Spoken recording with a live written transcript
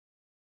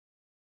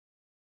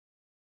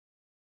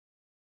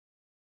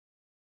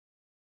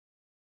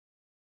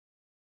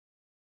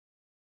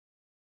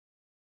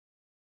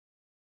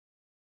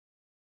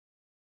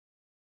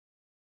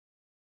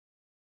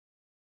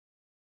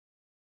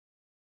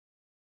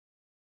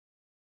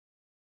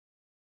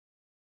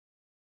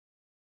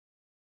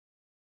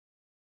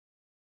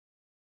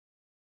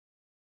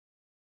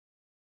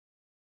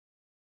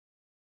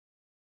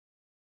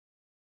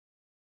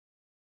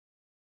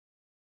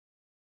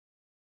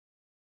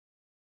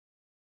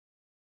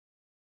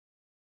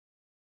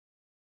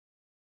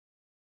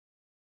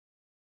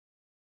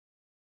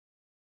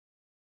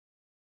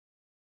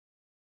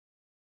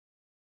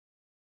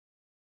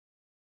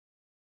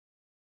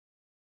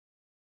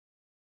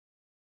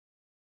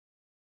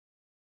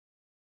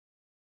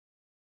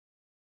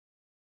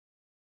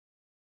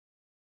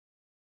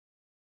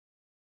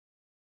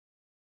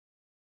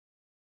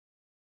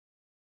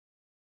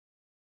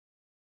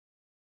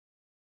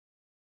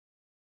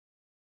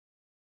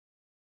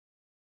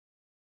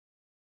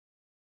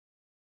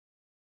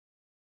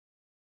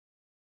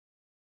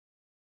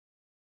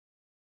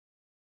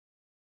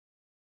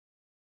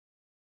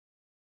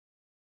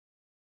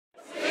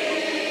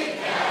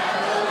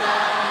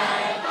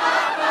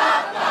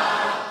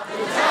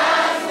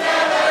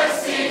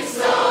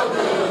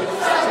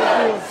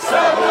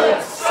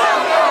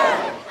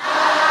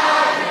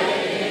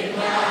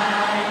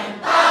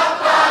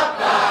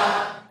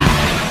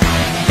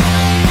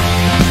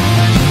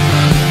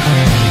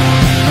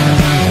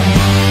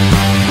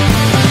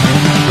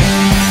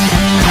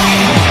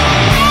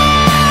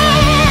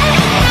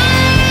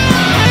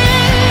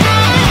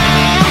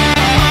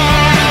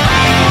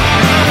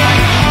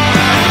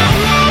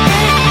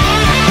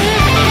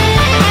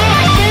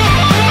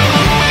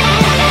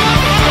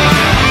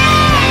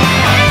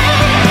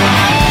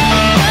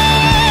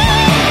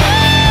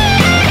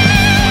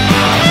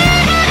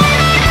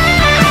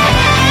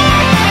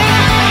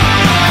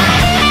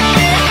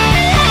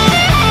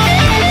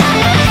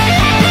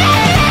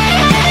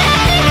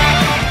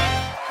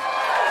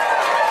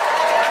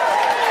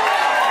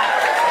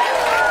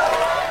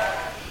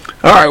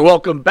All right,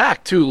 welcome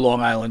back to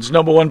Long Island's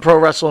number one pro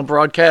wrestling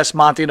broadcast,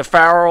 Monte The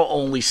Pharaoh,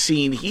 only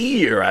seen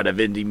here out of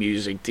Indie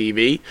Music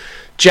TV.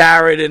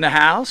 Jared in the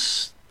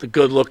house, the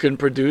good-looking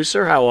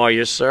producer. How are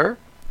you, sir?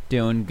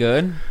 Doing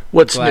good.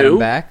 What's Glad new? I'm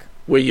back.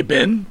 Where you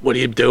been? What are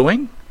you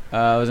doing?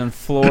 I was in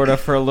Florida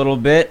for a little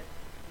bit,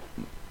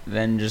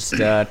 then just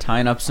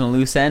tying up some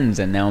loose ends,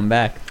 and now I'm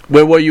back.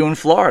 Where were you in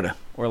Florida?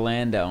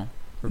 Orlando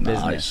for Nice.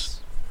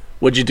 business.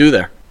 What'd you do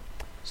there?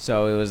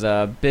 So it was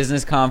a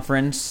business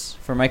conference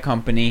for my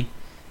company,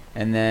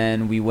 and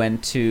then we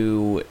went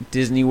to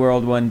Disney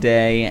World one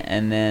day,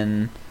 and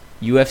then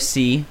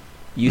UFC,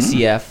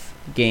 UCF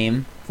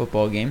game,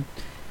 football game,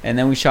 and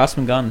then we shot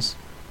some guns.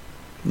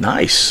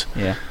 Nice.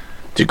 Yeah.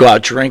 Did you go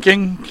out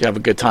drinking? Did you have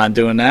a good time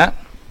doing that?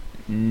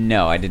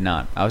 No, I did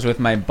not. I was with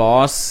my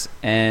boss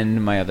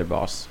and my other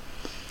boss.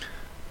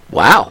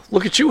 Wow,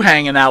 look at you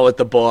hanging out with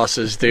the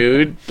bosses,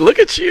 dude. Look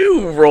at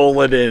you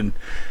rolling in.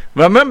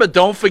 Remember,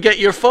 don't forget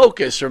your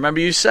focus. Remember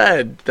you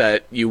said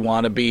that you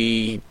want to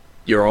be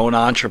your own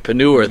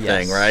entrepreneur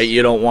thing, right?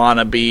 You don't want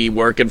to be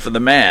working for the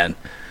man.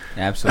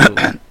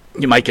 Absolutely.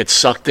 You might get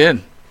sucked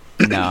in.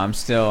 No, I'm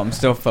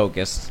still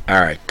focused.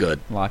 All right, good.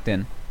 Locked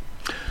in.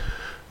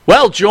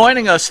 Well,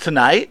 joining us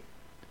tonight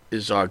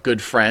is our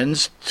good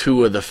friends,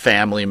 two of the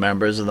family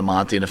members of the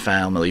Monte and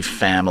the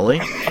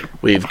family.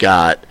 We've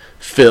got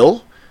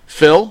Phil.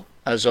 Phil,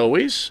 as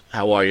always,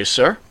 how are you,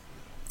 sir?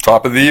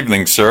 Top of the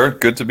evening, sir.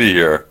 Good to be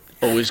here.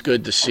 Always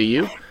good to see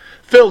you.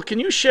 Phil, can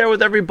you share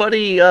with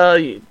everybody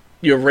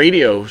your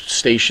radio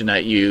station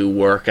that you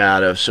work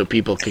out of so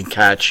people can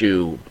catch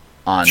you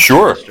on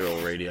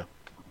terrestrial radio?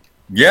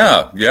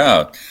 Yeah.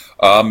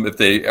 If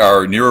they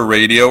are near a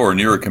radio or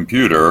near a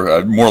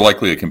computer, more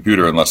likely a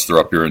computer unless they're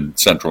up here in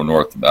central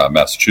North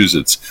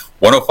Massachusetts,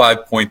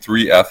 105.3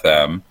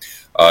 FM.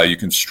 You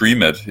can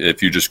stream it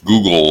if you just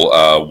Google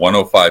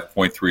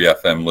 105.3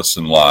 FM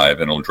Listen Live,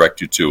 and it'll direct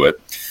you to it.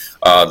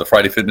 The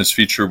Friday Fitness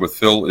feature with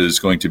Phil is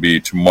going to be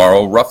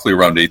tomorrow, roughly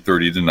around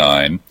 8:30 to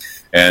 9.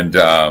 And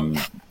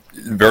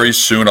very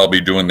soon I'll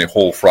be doing the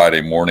whole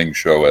Friday morning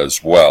show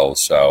as well.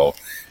 So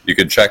you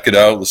can check it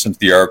out, listen to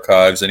the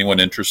archives. Anyone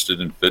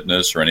interested in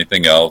fitness or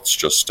anything else,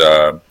 just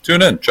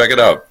tune in, check it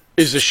out.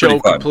 Is the show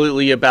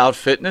completely about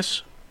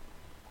fitness?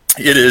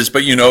 It is,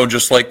 but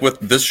just like with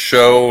this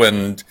show,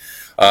 and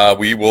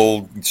we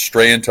will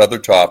stray into other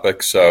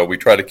topics. We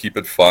try to keep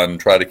it fun,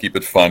 try to keep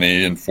it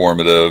funny,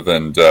 informative,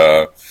 and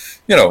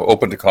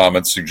open to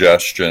comments,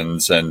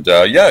 suggestions, and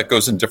it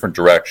goes in different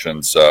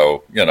directions.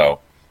 So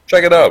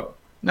check it out.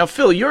 Now,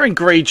 Phil, you're in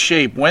great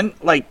shape.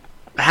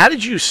 How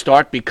did you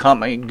start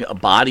becoming a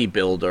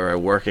bodybuilder or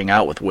working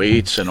out with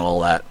weights and all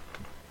that?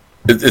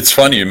 It's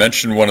funny, you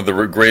mentioned one of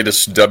the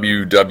greatest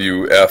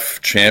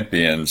WWF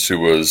champions who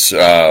was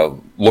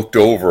looked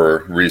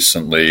over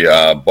recently,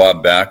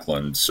 Bob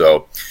Backlund.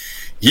 So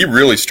he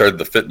really started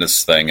the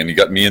fitness thing, and he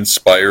got me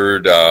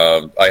inspired.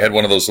 I had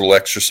one of those little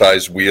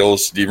exercise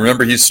wheels. Do you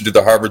remember he used to do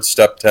the Harvard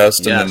step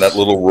test and then that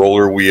little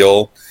roller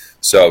wheel?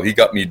 So he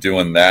got me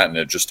doing that, and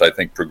it just, I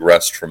think,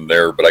 progressed from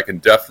there. But I can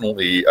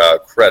definitely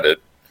credit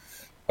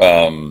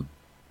pro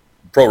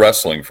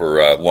wrestling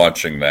for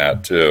launching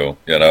that too.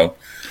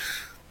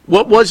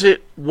 What was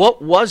it?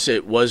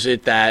 Was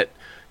it that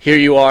here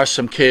you are,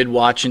 some kid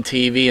watching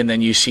TV, and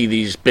then you see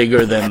these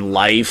bigger than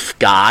life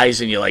guys,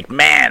 and you're like,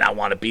 man, I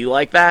want to be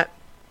like that?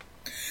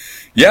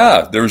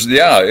 Yeah,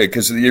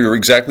 because you're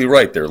exactly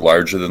right. They're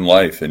larger than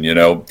life, and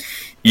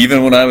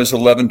even when I was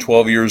 11,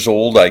 12 years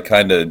old, I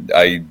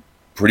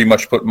pretty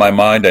much put in my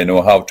mind, I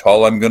know how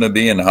tall I'm going to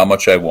be and how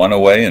much I want to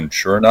weigh, and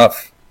sure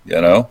enough,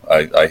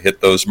 I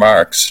hit those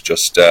marks.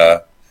 Just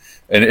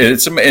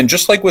and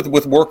just like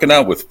with working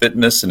out, with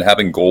fitness and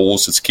having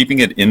goals, it's keeping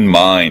it in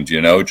mind.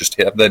 Just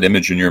have that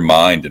image in your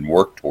mind and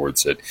work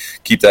towards it.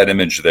 Keep that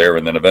image there,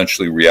 and then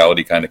eventually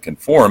reality kind of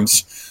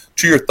conforms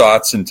to your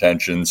thoughts,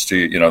 intentions,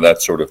 to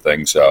that sort of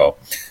thing. So,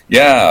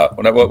 yeah,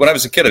 when I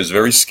was a kid, I was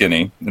very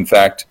skinny. In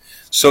fact,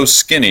 so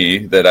skinny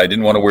that I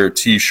didn't want to wear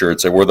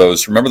T-shirts. I wore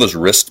those. Remember those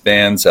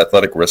wristbands,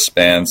 athletic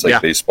wristbands,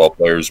 like baseball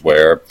players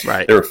wear?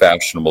 Right. They were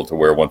fashionable to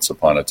wear once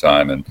upon a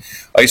time, and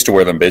I used to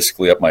wear them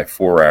basically up my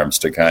forearms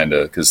to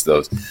because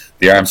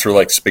the arms were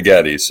like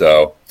spaghetti.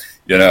 So,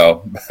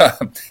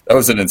 that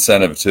was an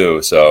incentive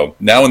too. So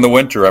now in the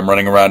winter, I'm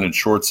running around in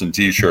shorts and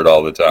T-shirt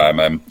all the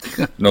time. I'm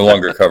no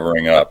longer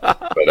covering up,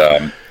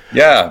 but.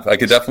 Yeah, I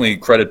could definitely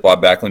credit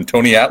Bob Backlund.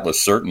 Tony Atlas,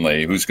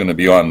 certainly, who's going to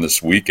be on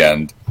this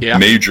weekend. Yeah.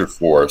 Major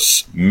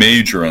force,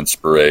 major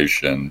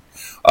inspiration,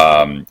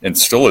 and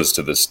still is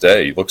to this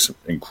day. He looks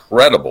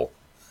incredible,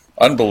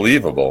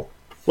 unbelievable.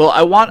 Well,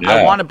 I want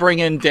to bring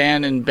in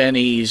Dan and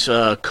Benny's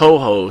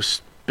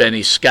co-host,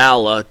 Benny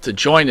Scala, to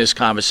join this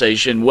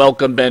conversation.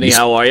 Welcome, Benny.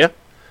 How are you?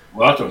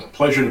 Welcome.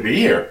 Pleasure to be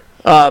here.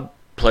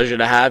 Pleasure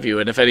to have you.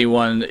 And if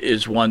anyone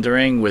is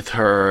wondering, with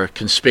her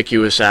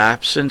conspicuous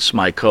absence,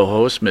 my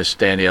co-host, Miss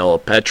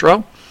Daniela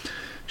Petro,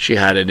 she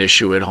had an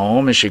issue at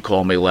home, and she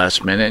called me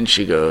last minute, and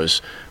she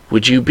goes,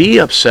 would you be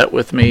upset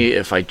with me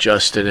if I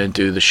just didn't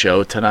do the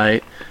show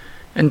tonight?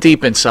 And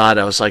deep inside,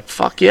 I was like,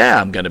 fuck yeah,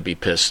 I'm going to be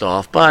pissed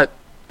off, but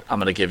I'm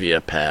going to give you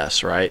a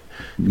pass, right?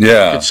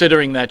 Yeah.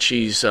 Considering that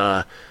she's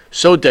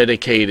so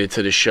dedicated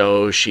to the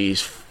show,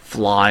 she's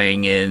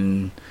flying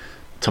in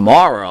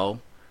tomorrow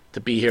to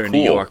be here in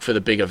New Cool. York for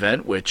the big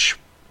event, which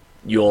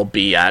you'll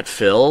be at,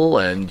 Phil,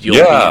 and you'll be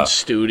Yeah. in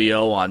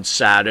studio on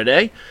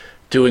Saturday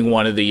doing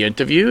one of the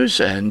interviews.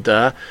 And,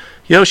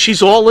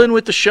 she's all in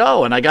with the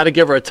show, and I got to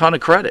give her a ton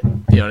of credit.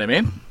 You know what I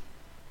mean?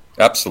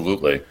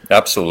 Absolutely,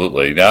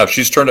 absolutely. Now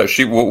she's turned out.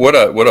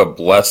 What a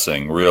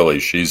blessing, really.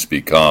 She's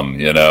become.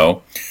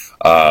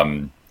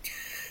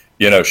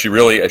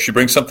 She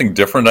brings something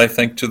different, I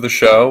think, to the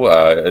show.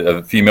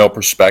 A female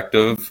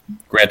perspective.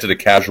 Granted, a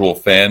casual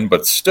fan,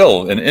 but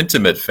still an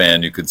intimate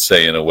fan, you could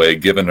say, in a way,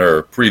 given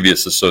her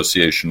previous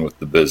association with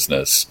the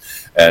business,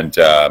 and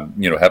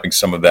having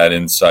some of that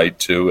insight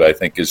too, I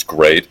think, is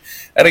great.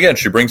 And again,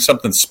 she brings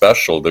something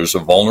special. There's a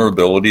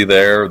vulnerability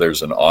there.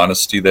 There's an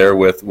honesty there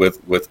with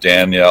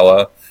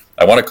Daniela.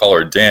 I want to call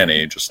her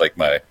Danny, just like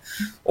my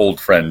old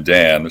friend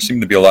Dan. There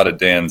seem to be a lot of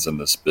Dans in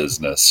this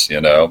business,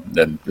 and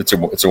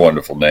it's a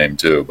wonderful name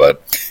too.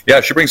 But yeah,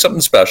 she brings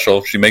something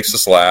special. She makes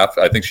us laugh.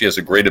 I think she has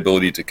a great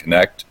ability to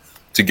connect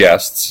to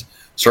guests,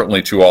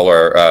 certainly to all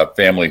our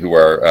family who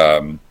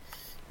are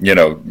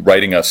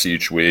writing us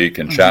each week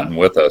and chatting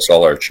with us,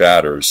 all our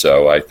chatters.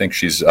 So I think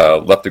she's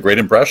left a great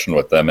impression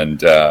with them,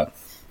 and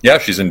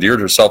she's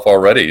endeared herself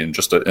already in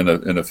just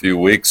in a few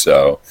weeks.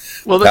 So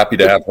happy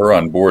to have her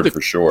on board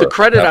for sure. The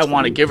credit Absolutely. I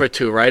want to give her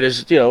to, right,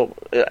 is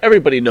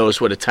everybody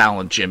knows what a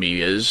talent Jimmy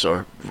is,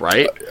 or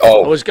right?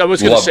 Oh, I was going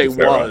to say the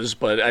Pharaoh. was,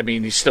 but I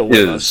mean he's still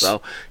with us,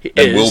 so he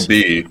and is. will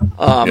be.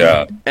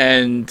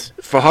 And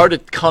for her to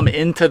come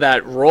into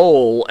that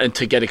role and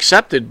to get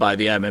accepted by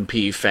the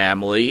M&P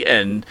family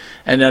and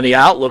then the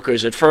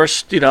Outlookers at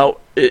first,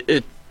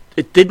 it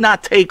did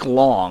not take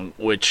long,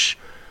 which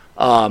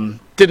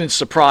didn't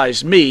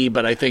surprise me,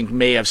 but I think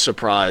may have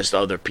surprised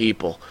other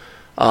people.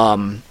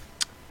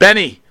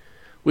 Benny,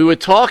 we were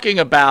talking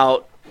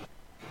about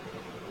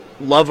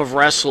love of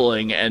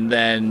wrestling and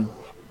then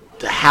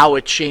how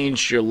it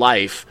changed your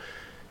life.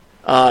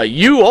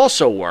 You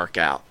also work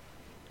out.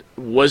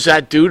 Was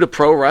that due to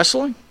pro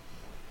wrestling?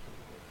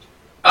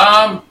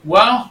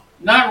 Well,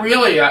 not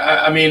really.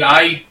 I mean,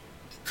 I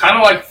kind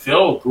of like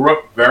Phil, grew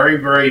up very,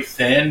 very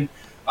thin.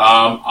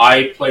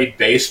 I played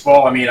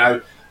baseball. I mean,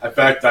 in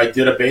fact, I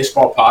did a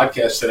baseball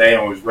podcast today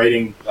and was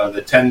rating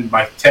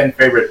my 10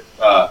 favorite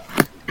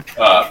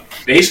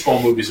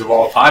baseball movies of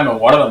all time, and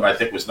one of them I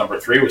think was number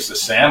 3 was The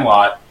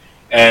Sandlot,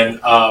 and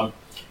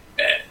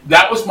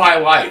that was my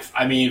life.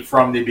 I mean,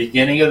 from the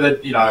beginning of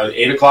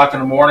 8 o'clock in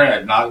the morning,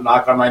 I'd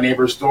knock on my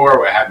neighbor's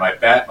door. I had my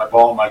bat, my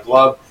ball, and my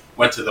glove.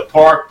 Went to the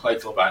park,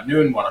 played till about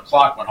noon, 1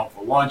 o'clock. Went home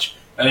for lunch,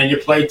 and then you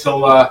played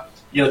till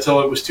it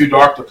was too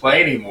dark to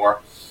play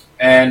anymore.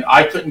 And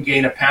I couldn't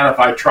gain a pound if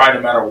I tried,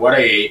 no matter what I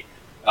ate.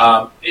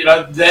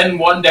 Then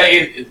one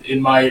day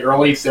in my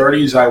early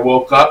 30s, I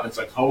woke up and it's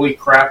like, holy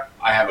crap,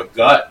 I have a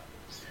gut.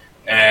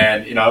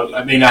 And,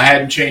 I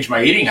hadn't changed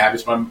my eating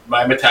habits.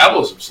 My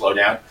metabolism slowed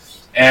down.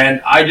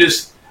 And I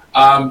just,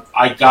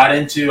 I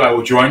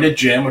joined a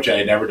gym, which I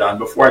had never done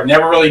before. I'd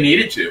never really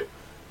needed to.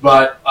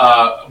 But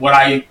when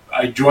I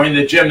joined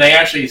the gym, they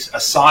actually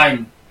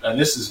assigned, and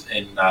this is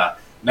in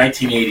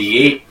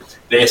 1988,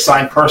 they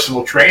assigned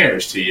personal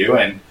trainers to you.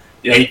 And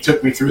he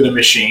took me through the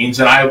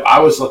machines, and I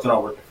was looking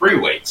over at the free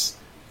weights.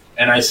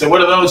 And I said, what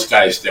are those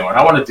guys doing?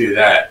 I want to do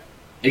that.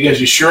 He goes,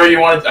 you sure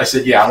you want to? I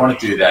said, yeah, I want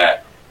to do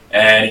that.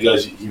 And he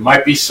goes, you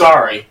might be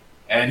sorry.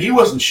 And he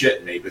wasn't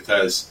shitting me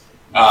because,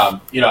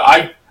 I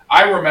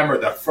remember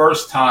the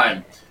first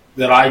time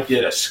that I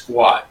did a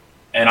squat,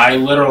 and I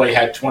literally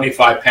had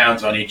 25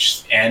 pounds on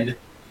each end,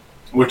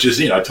 which is,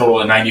 a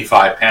total of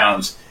 95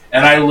 pounds.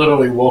 And I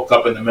literally woke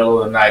up in the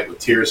middle of the night with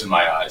tears in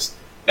my eyes.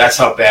 That's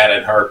how bad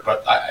it hurt.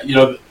 But,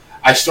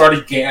 I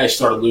started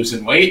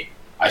losing weight.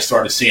 I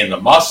started seeing the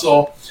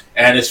muscle,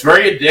 and it's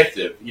very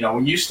addictive.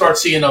 When you start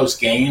seeing those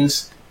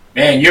gains,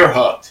 man, you're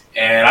hooked.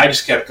 And I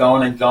just kept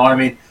going and going. I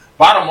mean,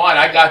 bottom line,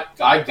 I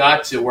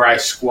got to where I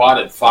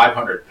squatted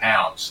 500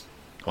 pounds.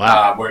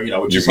 Wow.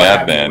 Which is You're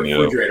like mad, man.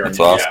 refrigerator. That's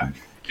awesome.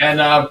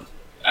 Yeah.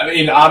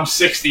 And I'm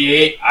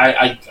 68.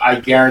 I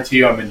guarantee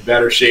you, I'm in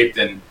better shape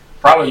than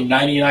probably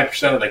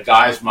 99% of the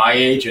guys my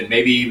age, and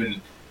maybe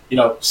even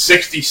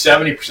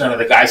 60-70% of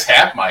the guys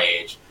half my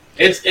age.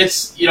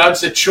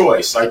 It's a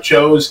choice. I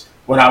chose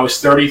when I was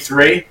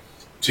 33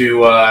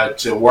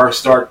 to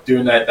start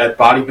doing that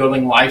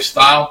bodybuilding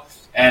lifestyle,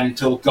 and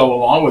to go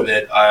along with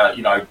it,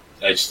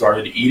 I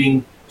started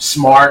eating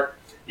smart.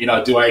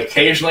 Do I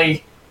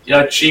occasionally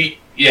cheat?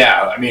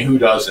 Yeah, I mean, who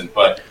doesn't?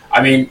 But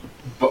I mean,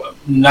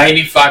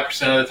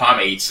 95% of the time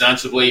I eat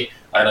sensibly.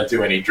 I don't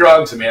do any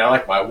drugs. I mean, I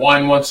like my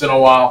wine once in a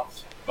while,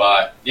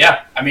 but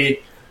yeah, I mean,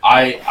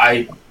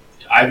 I've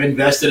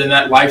invested in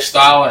that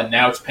lifestyle, and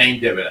now it's paying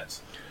dividends.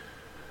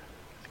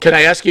 Can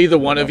I ask either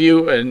one of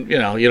you, and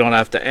you don't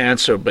have to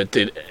answer, but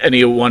did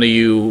any one of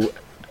you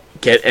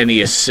get any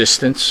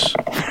assistance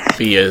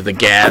via the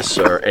gas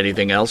or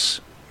anything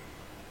else?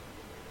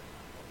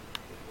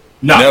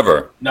 No,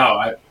 Never.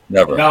 No,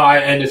 Never. No,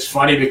 and it's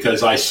funny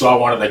because I saw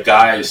one of the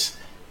guys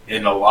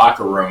in the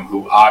locker room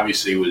who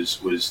obviously was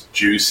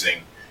juicing,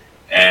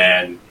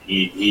 and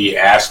he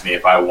asked me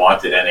if I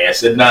wanted any. I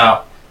said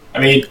no. I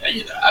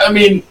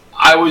mean,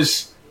 I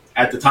was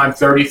at the time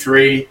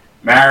 33,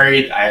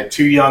 married. I had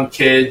 2 young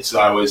kids.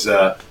 I was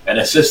an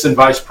assistant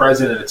vice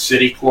president at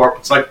Citicorp.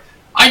 It's like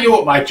I knew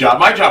what my job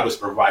was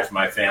to provide for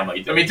my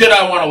family. I mean, did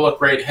I want to look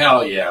great?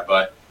 Hell yeah,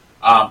 but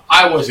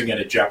I wasn't going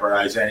to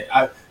jeopardize any.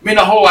 I mean,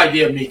 the whole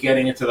idea of me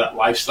getting into that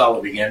lifestyle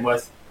to begin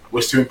with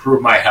was to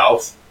improve my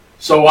health.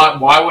 So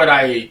why would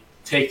I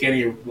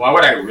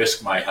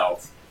risk my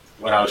health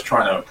when I was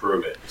trying to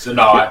improve it? So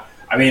no,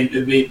 I mean,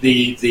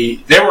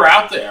 they were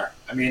out there.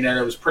 I mean, and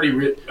it was pretty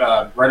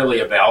readily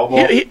available.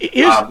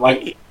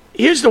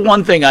 Here's the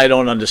one thing I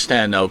don't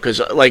understand, though,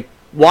 because like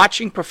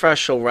watching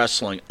professional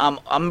wrestling,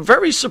 I'm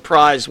very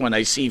surprised when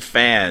I see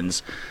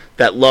fans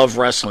that love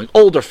wrestling,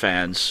 older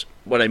fans.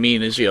 What I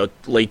mean is,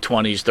 late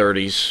 20s,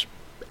 30s,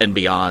 and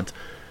beyond.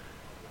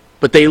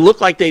 But they look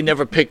like they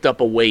never picked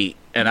up a weight.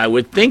 And I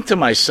would think to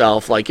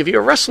myself, like, if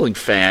you're a wrestling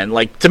fan,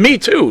 like, to me,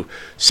 too,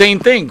 same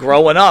thing.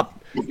 Growing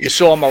up, you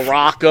saw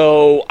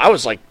Morocco. I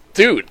was like,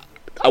 dude,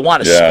 I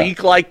want to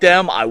speak like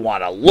them. I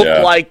want to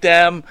look like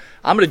them.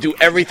 I'm going to do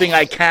everything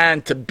I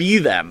can to be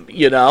them,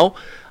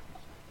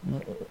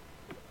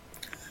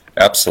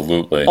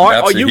 Absolutely.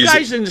 Are you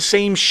guys in the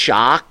same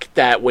shock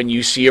that when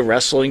you see a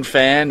wrestling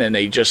fan and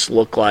they just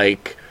look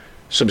like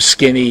some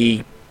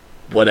skinny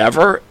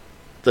whatever,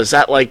 does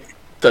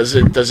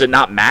it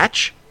not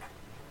match?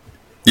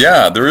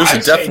 Yeah, there is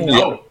definitely.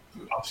 No.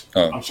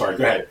 I'm sorry.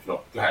 Go ahead,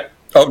 Phil. Go ahead.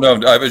 Oh no,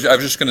 I was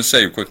just going to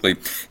say quickly.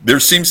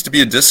 There seems to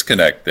be a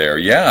disconnect there.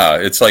 Yeah,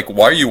 it's like,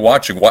 why are you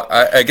watching?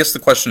 I guess the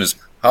question is,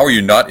 how are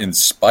you not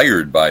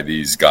inspired by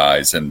these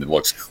guys and the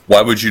looks?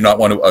 Why would you not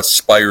want to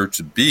aspire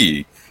to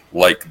be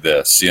like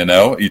this?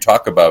 You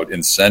talk about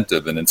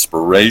incentive and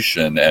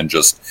inspiration and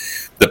just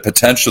the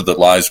potential that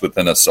lies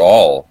within us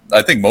all.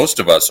 I think most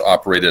of us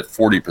operate at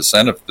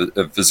 40%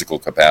 of physical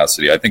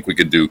capacity. I think we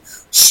could do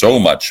so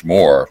much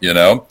more.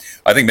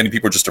 I think many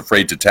people are just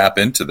afraid to tap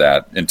into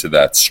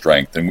that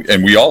strength,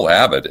 and we all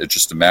have it. It's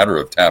just a matter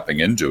of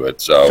tapping into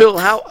it. So, Phil,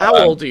 how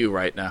old are you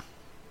right now?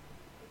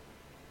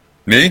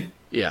 Me?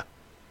 Yeah.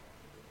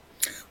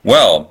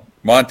 Well,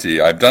 Monty,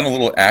 I've done a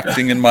little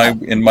acting in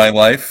my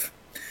life.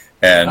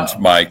 And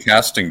my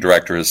casting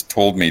director has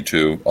told me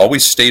to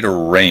always state a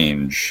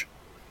range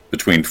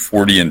between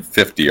 40 and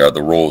 50 are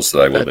the roles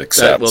that I would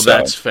accept.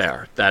 That's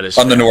fair. That is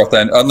on the north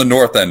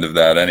end of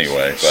that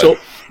anyway. But, so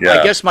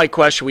I guess my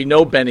question: we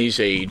know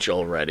Benny's age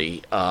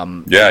already.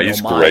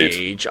 He's my great.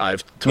 Age.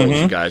 I've told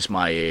you guys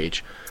my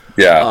age.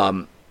 Yeah.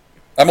 I'm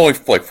only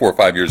like 4 or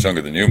 5 years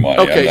younger than you,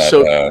 Monty. Okay,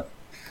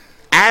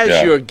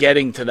 as you're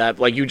getting to that,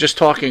 like you're just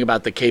talking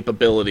about the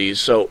capabilities,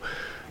 so.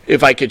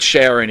 If I could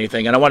share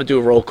anything, and I want to do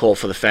a roll call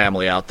for the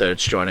family out there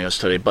that's joining us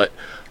today, but,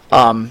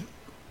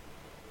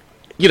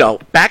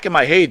 back in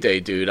my heyday,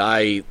 dude,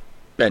 I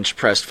bench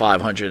pressed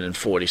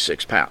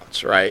 546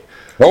 pounds, right?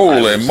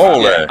 Holy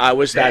moly. I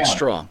was that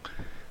strong.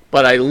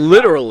 But I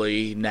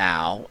literally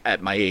now,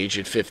 at my age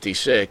at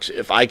 56,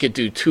 if I could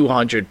do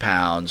 200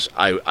 pounds,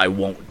 I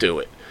won't do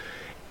it.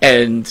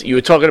 And you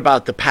were talking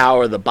about the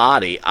power of the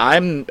body.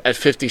 I'm at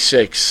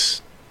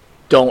 56,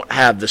 don't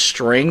have the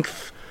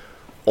strength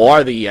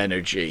or the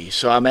energy.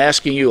 So I'm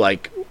asking you,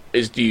 like,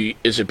 is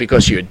it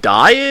because of your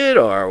diet,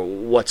 or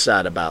what's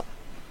that about?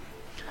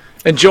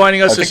 And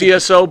joining us is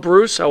ESO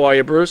Bruce. How are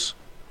you, Bruce?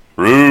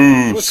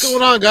 Bruce. What's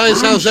going on,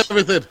 guys? How's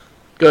everything?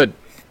 Good.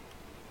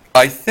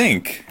 I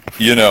think,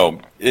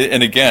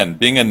 and again,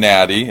 being a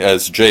natty,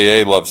 as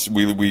J.A. loves,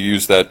 we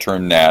use that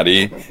term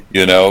natty,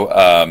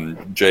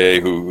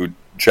 J.A. who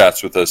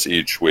chats with us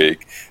each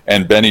week,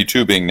 and Benny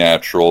too being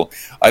natural.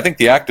 I think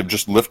the act of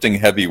just lifting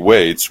heavy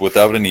weights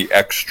without any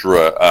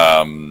extra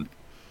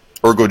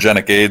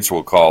ergogenic aids,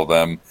 we'll call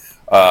them,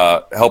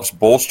 helps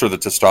bolster the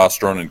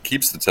testosterone and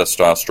keeps the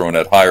testosterone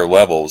at higher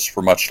levels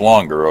for much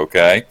longer,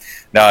 okay?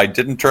 Now, I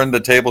didn't turn the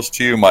tables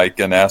to you, Mike,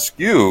 and ask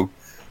you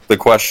the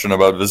question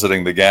about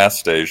visiting the gas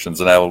stations,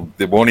 and I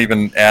won't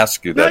even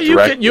ask you that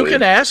directly. You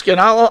can ask,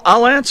 and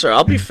I'll answer.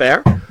 I'll be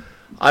fair.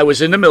 I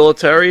was in the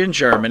military in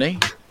Germany.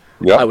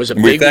 Yeah, I was a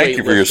big we thank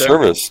you for your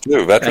service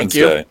too, Veterans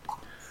Day.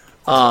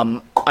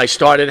 I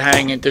started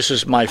hanging. This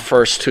is my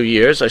first 2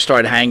 years. I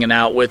started hanging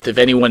out with. If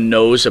anyone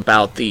knows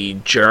about the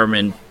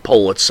German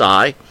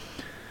Polizei,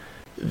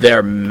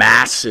 they're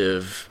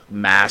massive,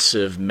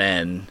 massive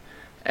men,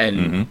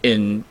 and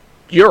in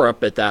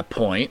Europe at that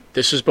point,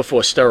 this is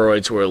before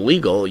steroids were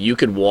illegal. You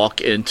could walk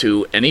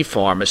into any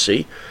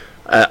pharmacy,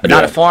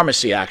 not a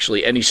pharmacy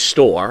actually, any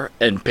store,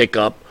 and pick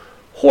up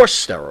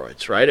horse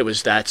steroids, right? It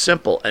was that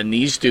simple. And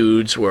these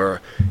dudes were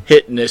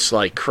hitting this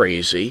like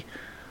crazy.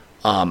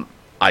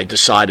 I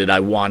decided I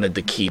wanted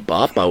to keep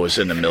up. I was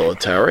in the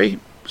military.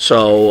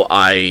 So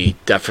I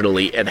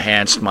definitely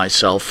enhanced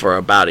myself for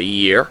about a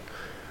year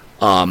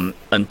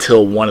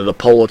until one of the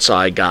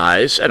Polizei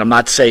guys, and I'm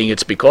not saying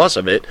it's because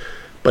of it,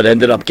 but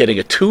ended up getting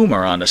a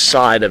tumor on the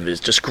side of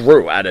just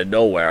grew out of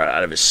nowhere,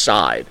 out of his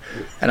side.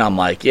 And I'm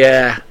like,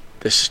 yeah,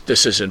 this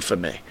isn't for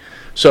me.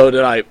 So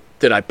then I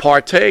Did I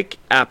partake?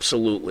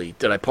 Absolutely.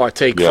 Did I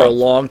partake Yeah. for a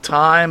long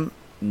time?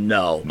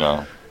 No.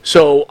 No.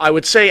 So I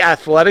would say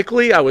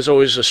athletically, I was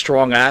always a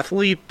strong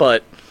athlete,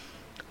 but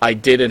I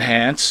did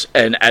enhance.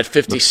 And at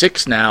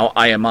 56 now,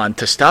 I am on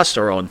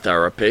testosterone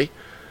therapy,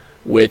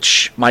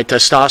 which my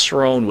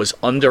testosterone was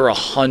under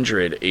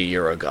 100 a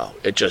year ago.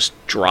 It just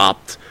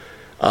dropped.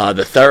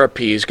 The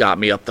therapies got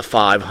me up to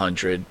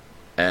 500.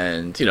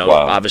 And,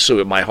 Wow. obviously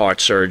with my heart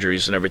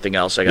surgeries and everything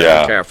else, I got to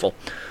Yeah. be careful.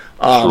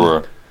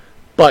 Sure.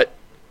 But,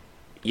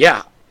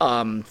 yeah,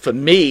 for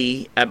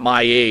me, at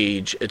my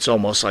age, it's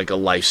almost like a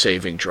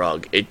life-saving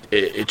drug.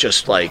 It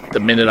just like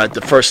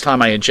the first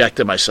time I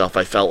injected myself,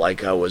 I felt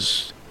like I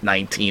was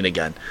 19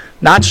 again.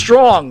 Not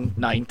strong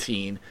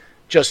 19,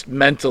 just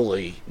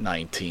mentally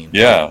 19.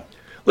 Yeah.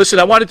 Listen,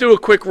 I want to do a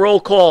quick roll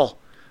call.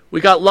 We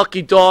got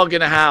Lucky Dog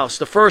in the house,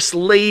 the first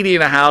lady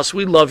in the house.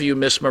 We love you,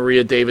 Miss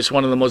Maria Davis,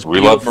 one of the most We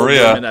love beautiful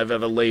Maria. women I've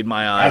ever laid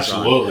my eyes on.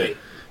 Absolutely.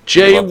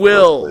 Jay Love the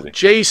Will, first lady.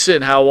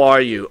 Jason, how are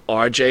you?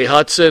 RJ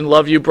Hudson,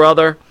 love you,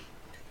 brother.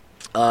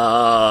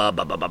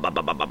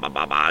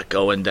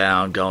 Going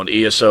down, going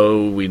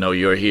ESO, we know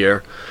you're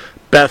here.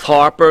 Beth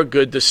Harper,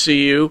 good to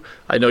see you.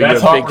 I know Beth you're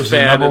a big Harper's the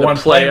fan number of the one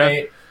player.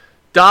 playmate.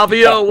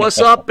 Davio, what's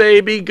up,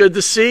 baby? Good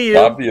to see you.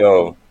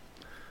 Fabio.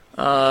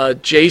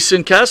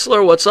 Jason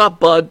Kessler, what's up,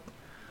 bud?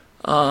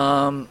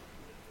 Oh,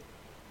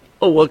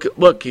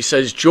 look, he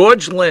says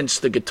George Lynch,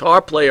 the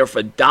guitar player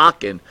for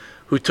Dokken,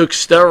 who took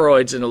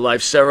steroids in his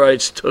life.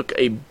 Steroids took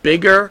a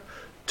bigger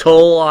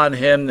toll on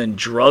him than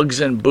drugs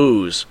and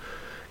booze.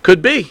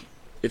 Could be,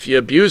 if you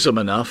abuse them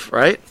enough,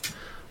 right?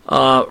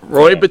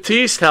 Roy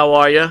Batiste, how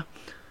are you?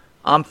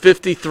 I'm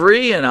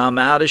 53 and I'm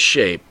out of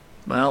shape.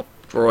 Well,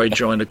 Roy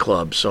joined the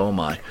club, so am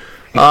I.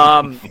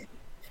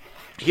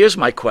 Here's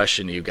my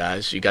question to you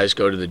guys. You guys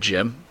go to the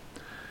gym.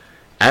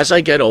 As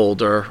I get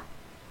older,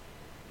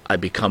 I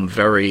become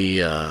very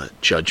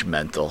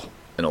judgmental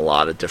in a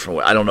lot of different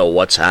ways. I don't know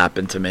what's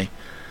happened to me.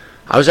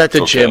 I was at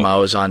the gym. I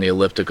was on the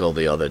elliptical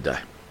the other day.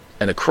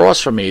 And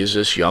across from me is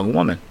this young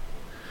woman.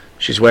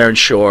 She's wearing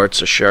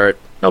shorts, a shirt,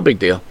 no big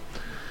deal.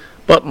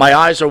 But my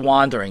eyes are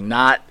wandering,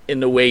 not in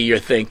the way you're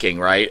thinking,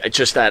 right? It's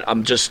just that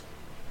I'm just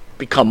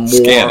become more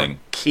Scanning.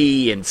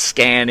 key and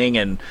scanning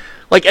and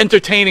like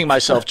entertaining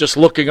myself, just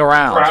looking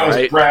around,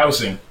 right?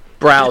 Browsing.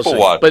 Browsing, People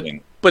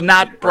watching. but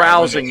not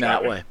browsing window that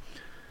shopping. way.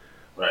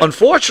 Right.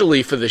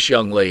 Unfortunately for this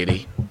young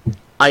lady,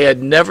 I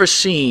had never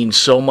seen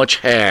so much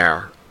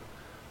hair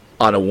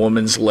on a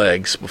woman's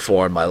legs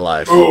before in my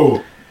life.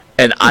 Ooh.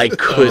 And I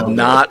could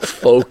not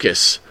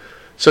focus.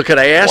 So could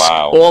I ask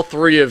Wow. all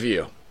three of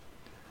you,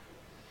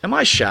 am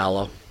I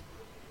shallow?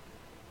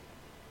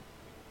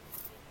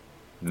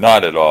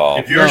 Not at all.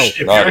 If you're No.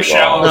 if Not you're at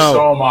shallow, all.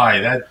 so am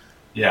I.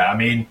 I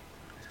mean,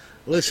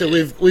 Listen,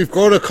 we've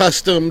grown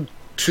accustomed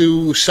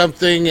to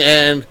something,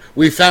 and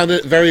we found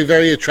it very,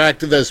 very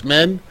attractive as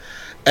men.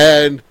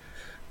 And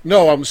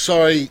no, I'm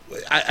sorry,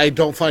 I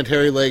don't find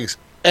hairy legs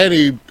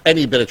any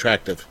bit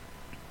attractive.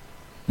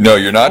 No,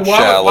 you're not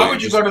shallow. why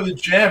would you go to the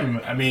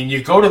gym? I mean,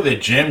 you go to the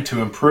gym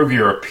to improve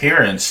your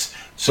appearance.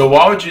 So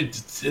why would you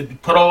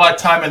put all that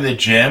time in the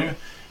gym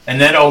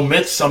and then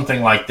omit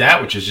something like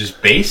that, which is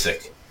just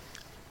basic?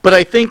 But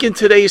I think in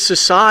today's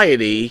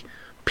society,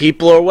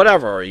 people are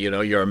whatever.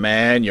 You're a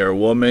man, you're a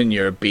woman,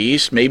 you're a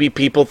beast. Maybe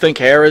people think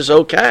hair is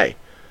okay.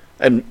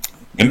 And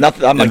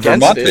nothing, I'm in against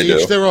Vermont it. they do.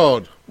 Each their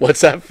own.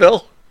 What's that,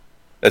 Phil?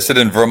 I said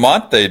in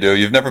Vermont they do.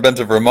 You've never been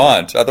to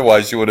Vermont.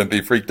 Otherwise you wouldn't be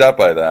freaked out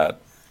by that.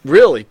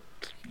 Really?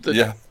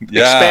 Yeah.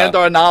 Expand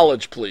our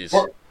knowledge, please.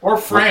 Or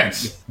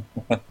France.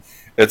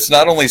 It's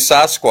not only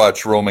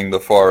Sasquatch roaming the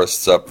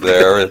forests up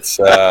there. It's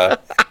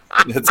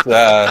it's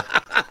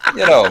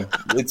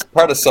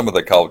part of some of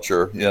the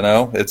culture.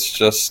 It's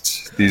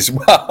just these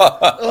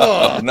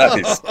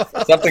nice,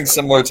 something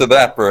similar to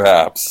that,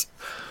 perhaps.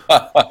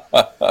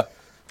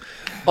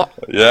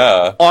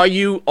 Yeah.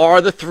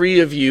 Are the three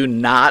of you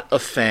not a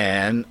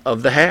fan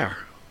of the hair?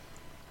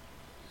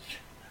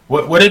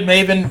 What does Not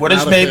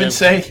a Maven fan.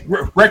 say?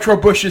 Retro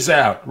Bush is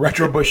out.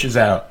 Retro Bush is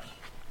out.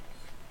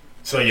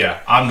 So yeah,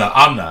 I'm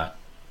not.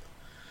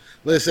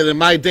 Listen, in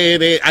my day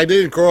and age, I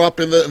didn't grow up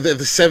in the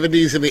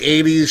 70s and the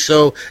 80s,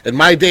 so in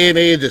my day and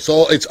age, it's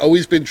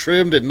always been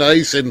trimmed and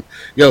nice and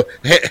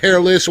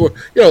hairless, or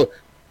the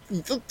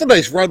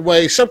nice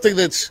runway, something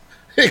that's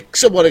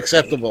somewhat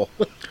acceptable.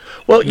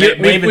 Well,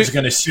 Maven's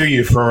going to sue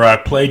you for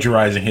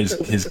plagiarizing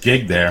his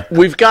gig there.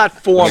 we've got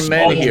four It's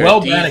men here.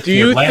 well do manicured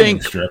you landing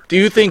think? strip. Do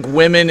you think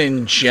women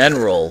in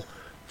general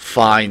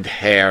find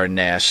hair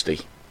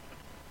nasty?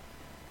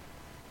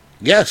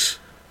 Yes.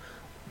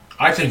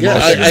 I think Yeah,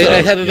 most of us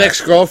I do. had an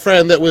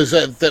ex-girlfriend that was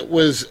a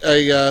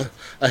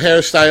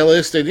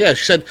hairstylist, and yeah,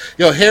 she said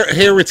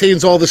hair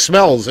retains all the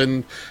smells,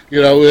 and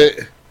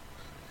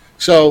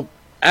so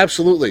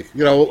absolutely,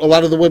 a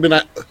lot of the women.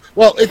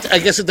 I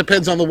guess it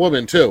depends on the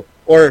woman too,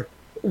 or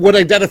what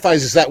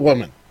identifies as that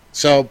woman.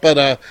 So,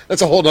 but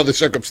that's a whole other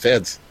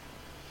circumstance.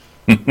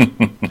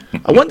 I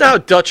wonder how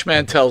Dutch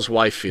Mantel's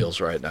wife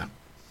feels right now.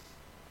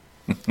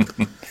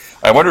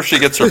 I wonder if she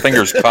gets her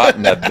fingers caught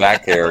in that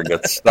back hair and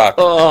gets stuck.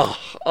 Oh,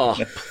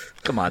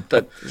 Come on,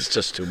 that's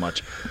just too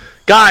much.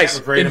 Guys,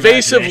 great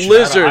invasive imagination. I don't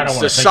lizards wanna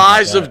the think about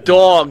size that. of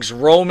dogs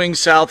roaming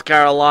South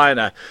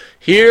Carolina.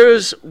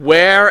 Here's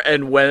where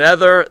and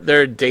whenever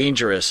they're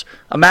dangerous.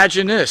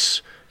 Imagine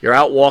this. You're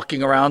out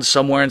walking around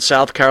somewhere in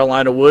South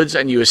Carolina woods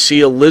and you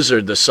see a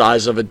lizard the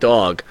size of a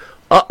dog.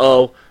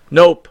 Uh-oh.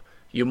 Nope.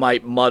 You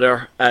might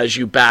mutter as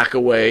you back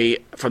away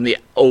from the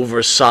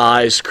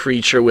oversized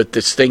creature with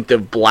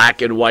distinctive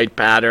black and white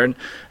pattern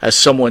as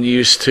someone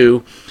used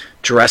to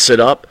dress it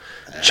up.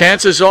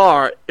 Chances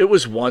are it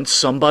was once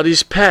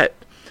somebody's pet.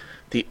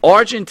 The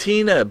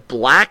Argentina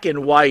black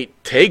and white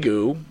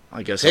tegu,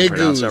 I guess I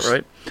pronounced that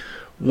right,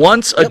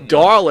 once a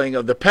darling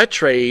of the pet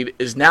trade,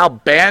 is now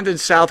banned in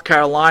South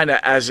Carolina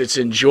as it's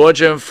in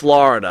Georgia and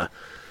Florida,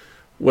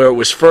 where it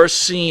was first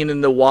seen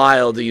in the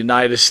wild, the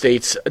United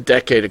States, a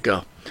decade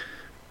ago.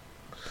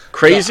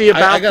 Crazy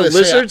about the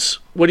lizards?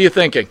 What are you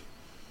thinking?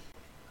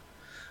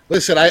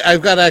 Listen,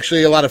 I've got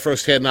actually a lot of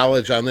firsthand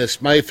knowledge on this.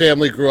 My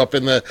family grew up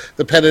in the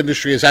pet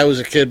industry. As I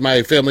was a kid,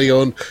 my family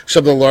owned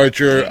some of the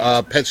larger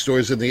pet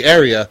stores in the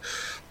area.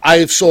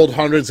 I've sold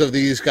hundreds of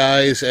these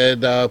guys,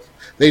 and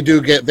they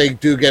do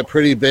get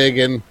pretty big.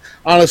 And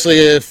honestly,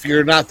 if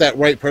you're not that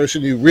right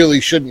person, you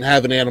really shouldn't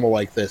have an animal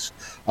like this.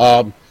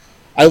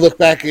 I look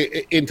back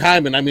in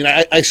time, and I mean,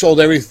 I sold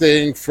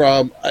everything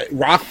from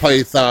rock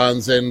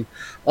pythons and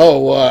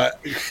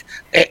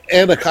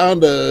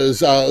anacondas,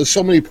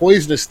 so many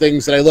poisonous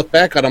things that I look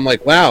back on. I'm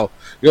like, wow,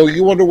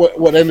 you wonder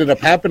what ended up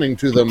happening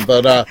to them.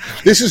 But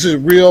this is a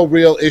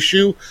real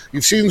issue.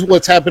 You've seen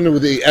what's happened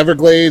with the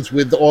Everglades,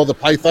 with all the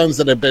pythons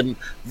that have been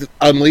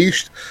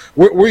unleashed.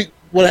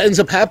 What ends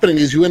up happening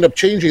is you end up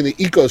changing the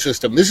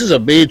ecosystem. This is a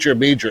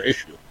major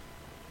issue.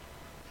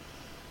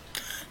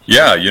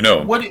 Yeah,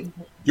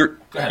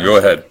 go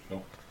ahead.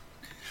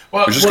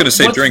 Well, I was just going to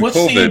say during what's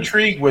COVID. the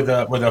intrigue with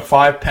a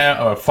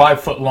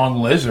 5 foot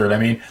long lizard? I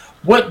mean,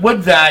 what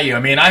value? I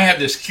mean, I have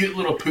this cute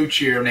little pooch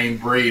here named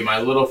Bree, my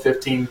little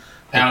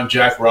 15-pound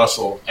Jack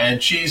Russell,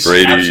 and she's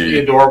absolutely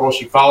adorable.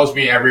 She follows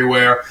me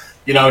everywhere.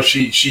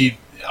 She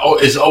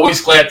is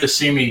always glad to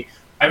see me.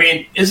 I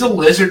mean, is a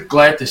lizard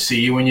glad to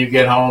see you when you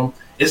get home?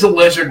 Is a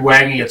lizard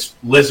wagging its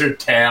lizard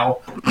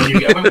tail?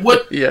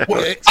 Yeah.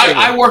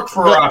 I work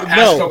for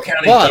Pasco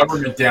County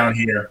government down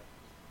here,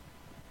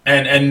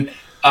 and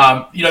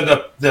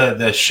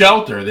the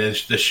shelter,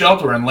 the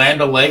shelter in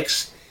Land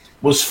O'Lakes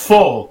was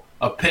full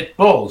of pit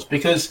bulls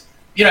because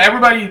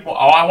everybody,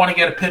 I want to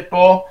get a pit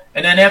bull,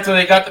 and then after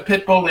they got the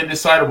pit bull, they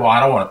decided, well,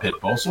 I don't want a pit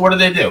bull. So what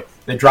do?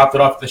 They dropped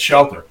it off the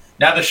shelter.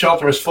 Now the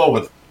shelter is full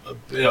with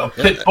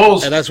pit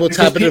bulls, and that's what's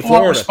happened in Florida.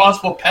 People are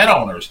responsible pet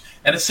owners,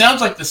 and it sounds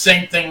like the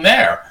same thing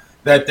there.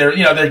 That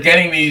they're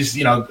getting these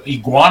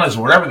iguanas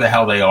or whatever the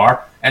hell they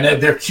are, and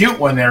they're cute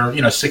when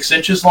they're 6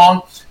 inches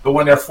long, but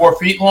when they're 4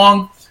 feet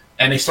long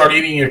and they start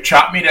eating your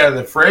chopped meat out of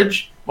the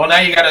fridge, well, now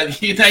you gotta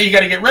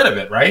get rid of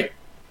it, right?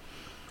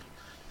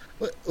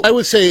 What I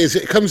would say is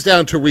it comes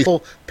down to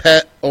real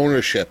pet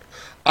ownership.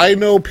 I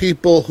know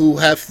people who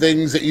have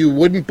things that you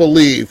wouldn't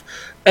believe,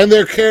 and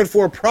they're cared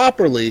for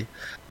properly,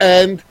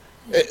 and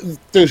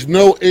there's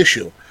no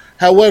issue.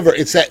 However,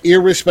 it's that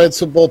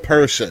irresponsible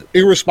person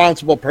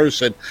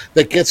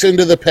that gets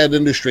into the pet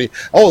industry.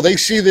 Oh, they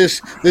see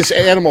this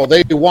animal,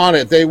 they want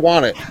it.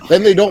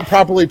 Then they don't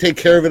properly take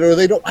care of it, or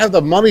they don't have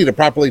the money to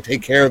properly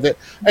take care of it,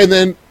 and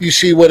then you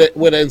see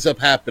what ends up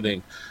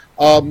happening.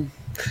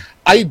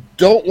 I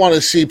don't want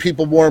to see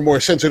people more and more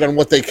censored on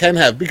what they can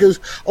have, because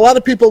a lot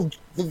of people,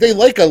 they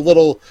like a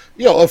little,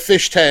 a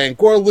fish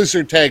tank or a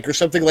lizard tank or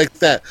something like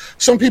that.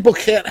 Some people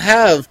can't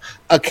have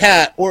a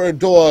cat or a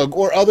dog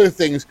or other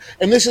things,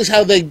 and this is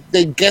how they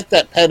get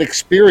that pet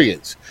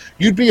experience.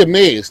 You'd be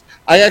amazed.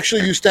 I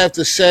actually used to have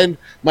to send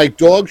my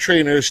dog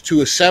trainers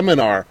to a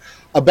seminar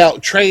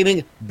about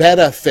training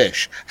betta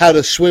fish, how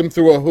to swim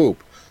through a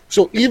hoop.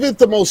 So even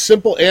the most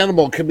simple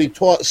animal can be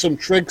taught some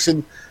tricks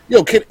and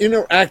can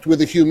interact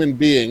with a human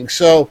being.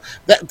 So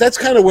that's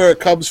kind of where it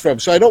comes from.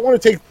 So I don't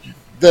want to take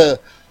the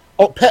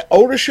pet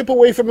ownership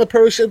away from the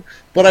person,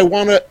 but I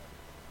want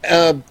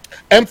to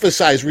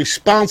emphasize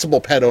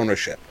responsible pet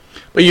ownership.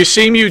 But you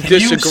seem you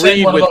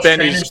disagreed with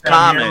Benny's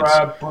comments.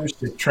 Here, Bruce,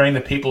 to train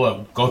the people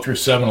that go through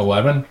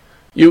 7-Eleven?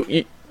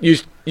 You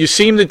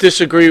seem to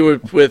disagree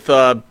with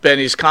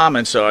Benny's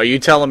comments. So are you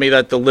telling me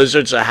that the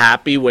lizards are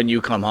happy when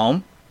you come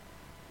home?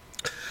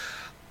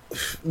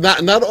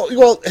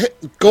 Well,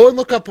 go and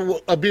look up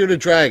a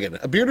bearded dragon.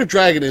 A bearded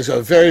dragon is a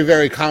very,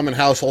 very common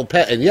household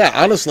pet, and yeah,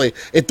 honestly,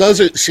 it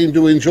doesn't seem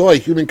to enjoy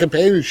human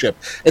companionship.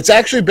 It's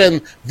actually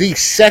been the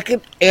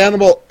second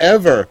animal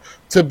ever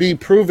to be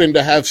proven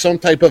to have some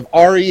type of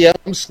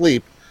REM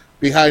sleep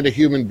behind a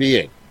human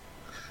being.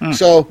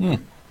 So,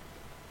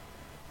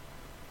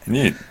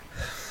 Neat.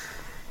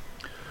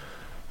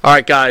 All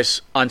right,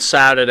 guys. On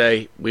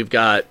Saturday, we've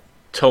got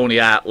Tony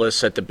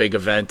Atlas at the big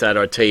event at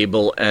our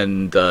table,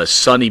 and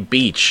Sonny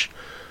Beach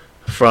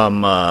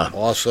from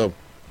awesome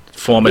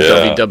former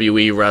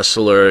WWE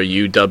wrestler,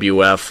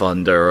 UWF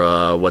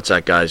under what's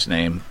that guy's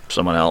name?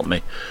 Someone help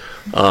me.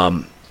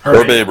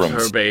 Herb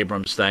Abrams. Herb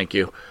Abrams, thank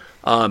you.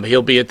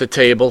 He'll be at the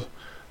table.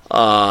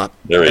 There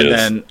he is. And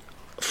then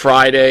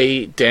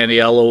Friday,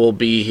 Daniela will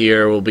be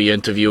here. We'll be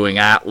interviewing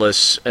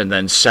Atlas, and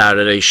then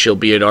Saturday she'll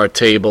be at our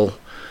table,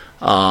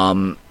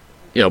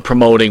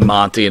 promoting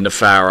Monte and the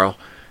Pharaoh.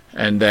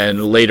 And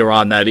then later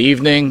on that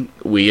evening,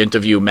 we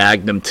interview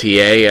Magnum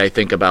TA, I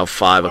think about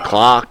 5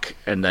 o'clock,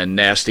 and then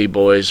Nasty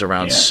Boys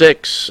around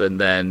 6, and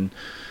then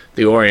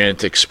the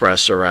Orient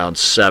Express around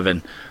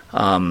 7.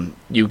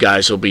 You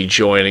guys will be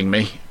joining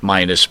me,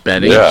 minus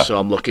Benny, so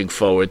I'm looking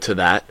forward to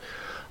that.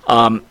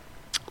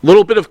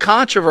 Little bit of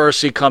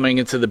controversy coming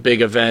into the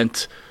big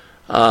event.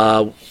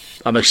 I'm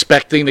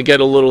expecting to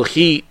get a little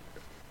heat.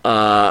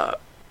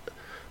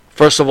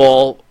 First of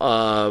all,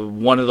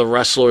 one of the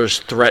wrestlers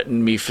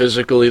threatened me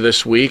physically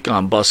this week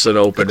on Busted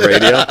Open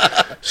Radio.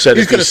 Said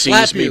if he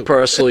sees me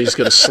personally, he's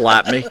going to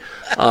slap me.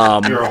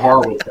 You're a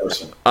horrible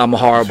person. I'm a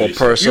horrible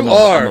person. You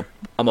are.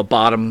 I'm a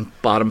bottom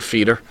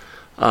feeder.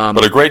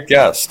 But a great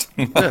guest.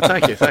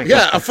 Thank you.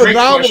 Yeah, a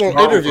phenomenal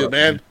interview,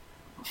 man.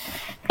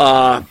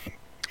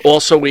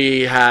 Also,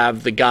 we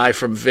have the guy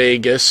from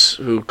Vegas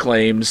who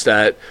claims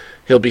that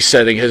he'll be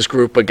sending his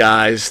group of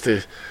guys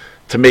to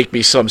make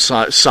me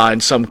sign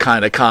some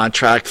kind of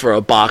contract for a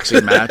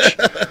boxing match.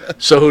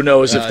 So who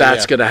knows if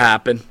that's going to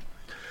happen.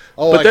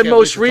 But then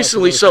most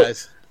recently,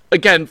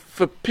 again,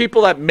 for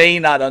people that may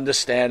not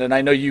understand, and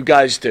I know you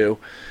guys do,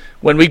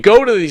 when we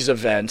go to these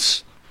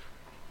events,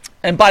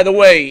 and by the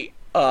way,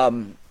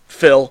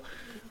 Phil,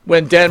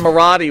 when Dan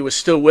Marotti was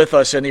still with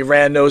us and he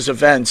ran those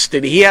events,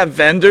 did he have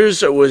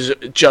vendors or was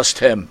it just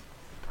him?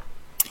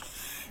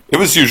 It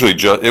was usually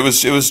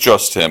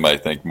just him, I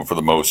think, for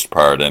the most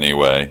part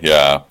anyway.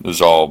 Yeah, it was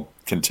all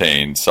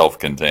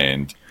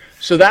self-contained.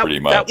 So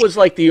that was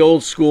like the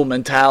old school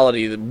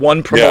mentality that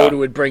one promoter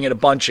would bring in a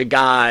bunch of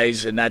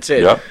guys and that's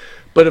it. Yep.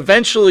 But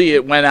eventually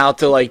it went out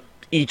to like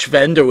each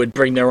vendor would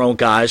bring their own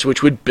guys,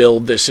 which would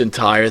build this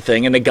entire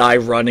thing. And the guy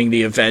running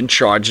the event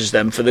charges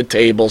them for the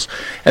tables.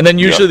 And then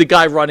usually the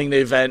guy running the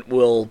event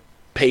will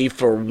pay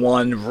for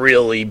one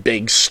really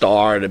big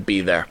star to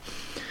be there.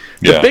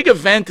 The big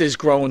event is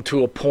grown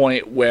to a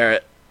point where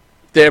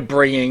they're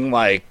bringing,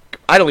 like,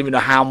 I don't even know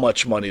how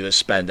much money they're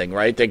spending,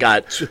 right? They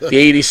got the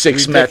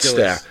 86 Mets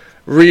there,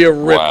 Rhea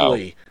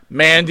Ripley,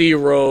 Mandy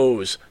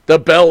Rose, the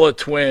Bella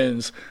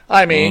Twins.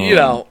 I mean,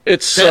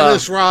 it's...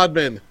 Dennis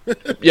Rodman.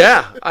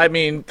 I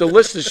mean, the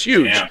list is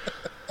huge. Yeah.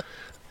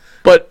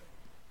 But,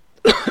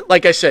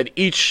 like I said,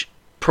 each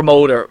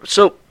promoter...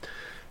 So,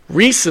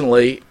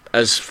 recently,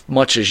 as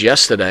much as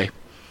yesterday...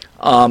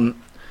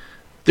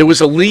 there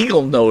was a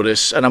legal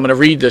notice, and I'm going to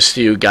read this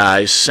to you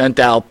guys, sent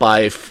out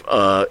by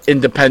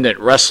Independent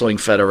Wrestling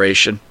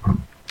Federation,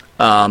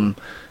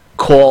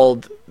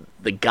 called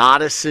The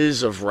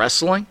Goddesses of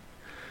Wrestling.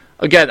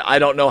 Again, I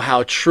don't know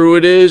how true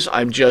it is.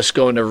 I'm just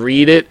going to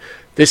read it.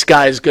 This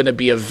guy is going to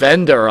be a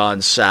vendor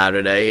on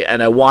Saturday,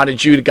 and I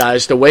wanted you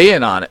guys to weigh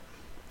in on it.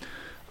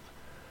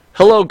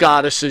 Hello,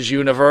 Goddesses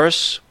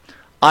Universe.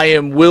 I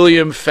am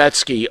William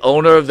Fetsky,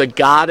 owner of the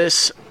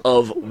Goddess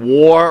of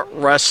War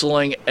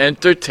Wrestling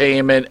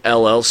Entertainment,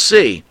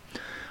 LLC.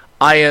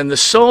 I am the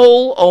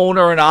sole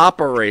owner and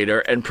operator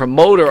and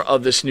promoter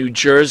of this New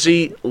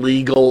Jersey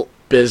legal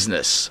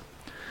business.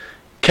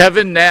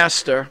 Kevin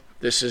Nastor,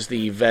 this is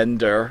the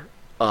vendor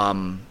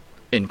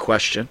in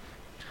question,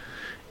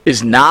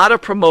 is not a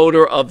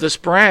promoter of this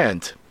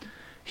brand.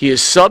 He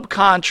is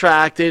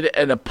subcontracted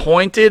and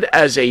appointed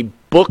as a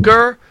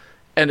booker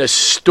and a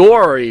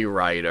story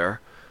writer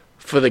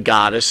for the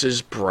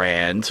Goddesses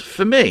brand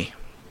for me.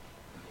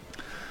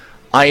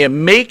 I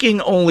am making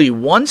only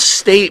one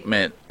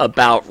statement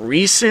about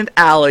recent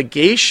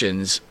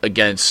allegations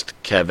against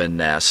Kevin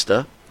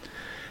Nastor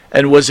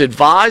and was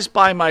advised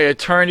by my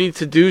attorney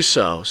to do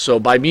so. So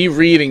by me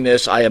reading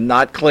this, I am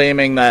not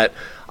claiming that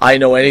I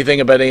know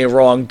anything about any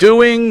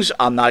wrongdoings.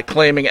 I'm not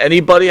claiming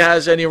anybody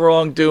has any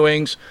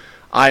wrongdoings.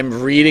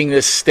 I'm reading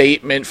this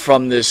statement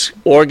from this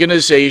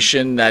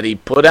organization that he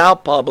put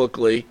out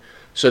publicly.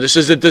 So this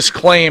is a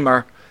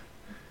disclaimer.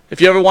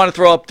 If you ever want to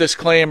throw up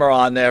disclaimer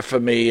on there for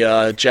me,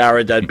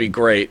 Jared, that'd be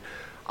great.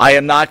 I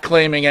am not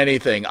claiming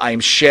anything. I am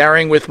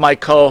sharing with my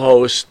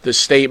co-host the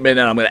statement,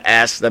 and I'm going to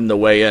ask them to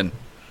weigh in.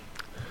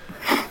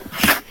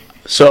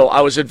 So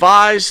I was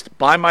advised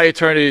by my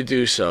attorney to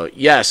do so.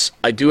 Yes,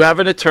 I do have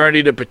an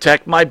attorney to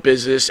protect my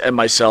business and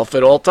myself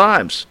at all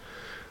times.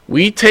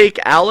 We take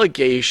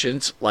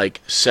allegations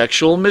like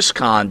sexual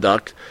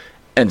misconduct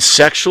and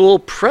sexual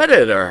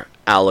predator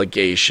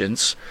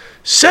allegations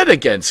set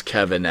against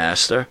Kevin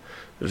Nastor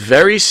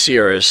very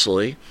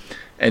seriously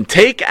and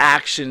take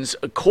actions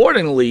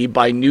accordingly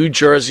by New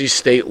Jersey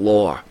state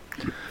law.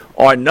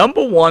 Our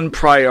number one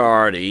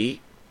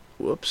priority,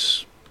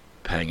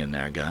 hang in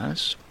there,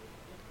 guys.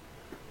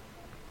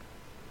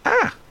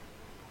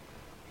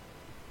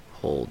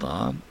 Hold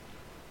on.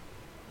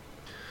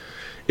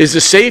 Is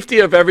the safety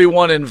of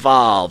everyone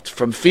involved,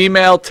 from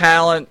female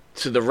talent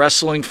to the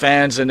wrestling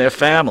fans and their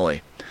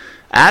family.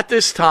 At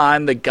this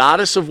time, the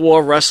Goddess of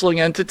War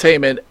Wrestling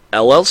Entertainment,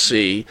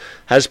 LLC,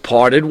 has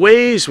parted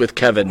ways with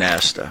Kevin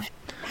Nastor.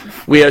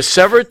 We have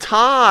severed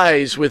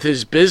ties with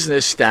his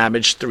business,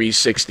 Damage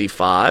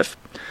 365.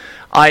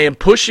 I am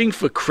pushing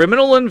for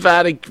criminal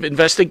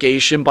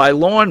investigation by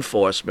law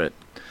enforcement.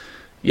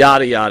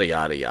 Yada, yada,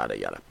 yada, yada,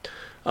 yada.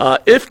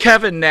 If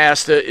Kevin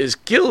Nasta is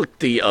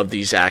guilty of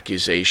these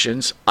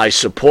accusations, I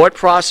support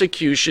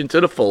prosecution to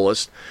the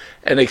fullest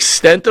and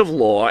extent of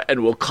law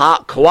and will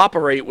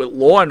cooperate with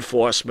law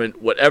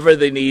enforcement whatever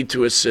they need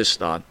to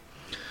assist on.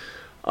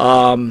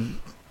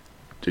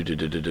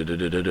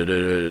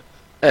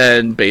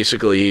 And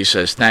basically he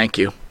says, thank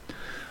you.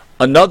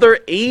 Another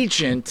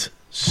agent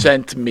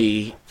sent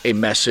me a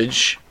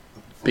message,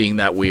 being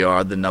that we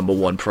are the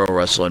 #1 pro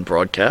wrestling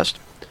broadcast.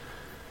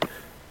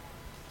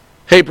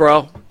 Hey,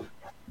 bro.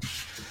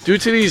 Due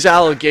to these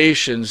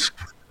allegations,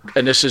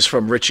 and this is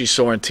from Richie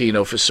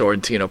Sorrentino for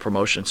Sorrentino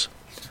Promotions,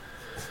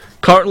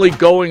 currently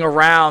going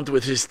around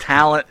with his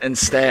talent and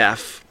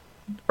staff,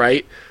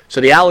 right?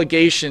 So the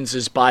allegations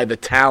is by the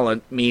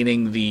talent,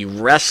 meaning the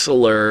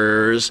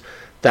wrestlers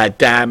that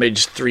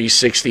Damage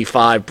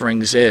 365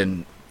 brings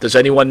in. Does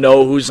anyone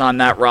know who's on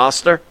that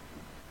roster?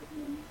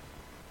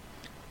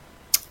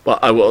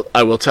 Well,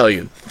 I will tell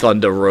you.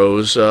 Thunder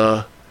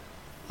Rosa,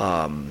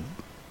 I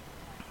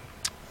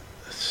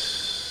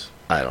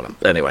don't know.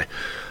 Anyway,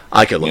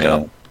 I could look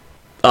it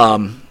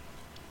up.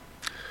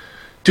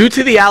 Due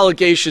to the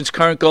allegations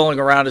current going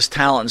around his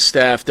talent and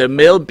staff, there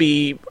may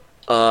be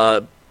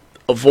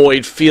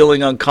avoid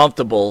feeling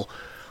uncomfortable.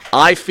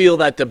 I feel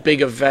that the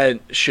big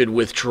event should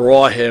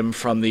withdraw him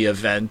from the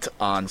event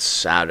on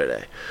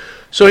Saturday.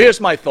 So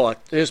here's my thought.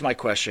 Here's my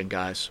question,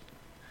 guys.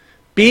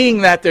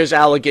 Being that there's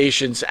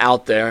allegations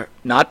out there,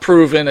 not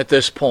proven at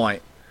this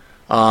point,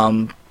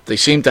 they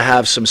seem to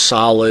have some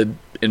solid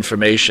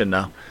information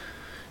now.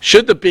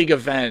 Should the big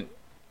event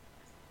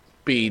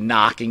be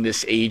knocking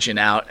this agent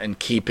out and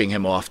keeping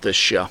him off this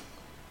show?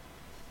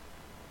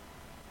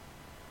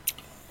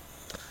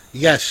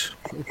 Yes.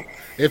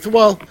 If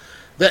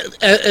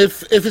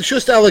it's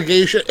just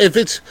allegation, if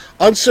it's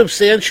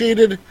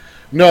unsubstantiated,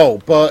 no.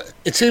 But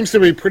it seems to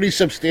be pretty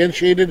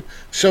substantiated,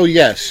 so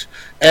yes.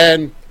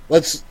 And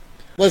let's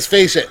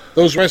face it,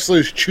 those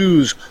wrestlers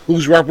choose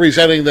who's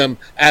representing them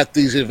at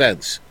these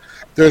events.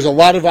 There's a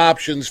lot of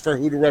options for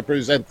who to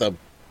represent them.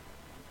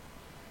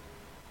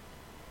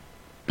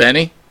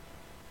 Benny?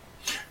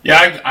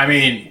 Yeah, I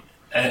mean,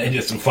 and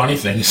just some funny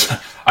things.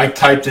 I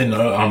typed in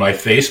on my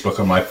Facebook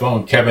on my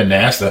phone, Kevin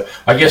Nasta.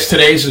 I guess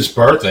today's his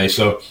birthday,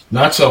 so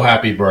not so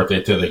happy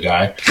birthday to the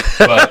guy.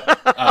 But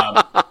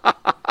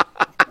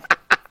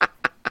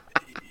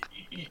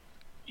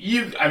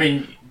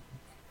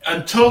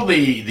until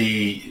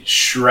the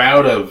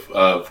shroud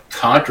of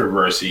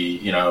controversy,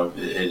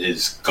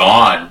 is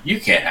gone, you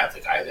can't have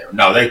the guy there.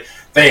 No,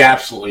 they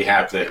absolutely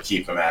have to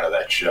keep him out of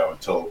that show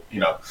until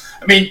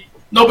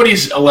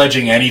nobody's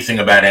alleging anything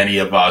about any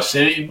of us.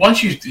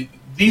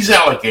 These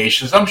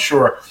allegations, I'm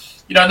sure,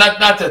 not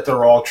that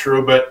they're all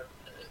true, but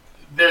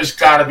there's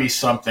got to be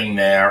something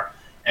there.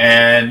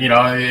 And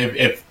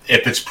if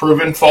it's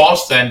proven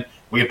false, then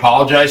we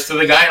apologize to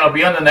the guy, and I'll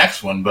be on the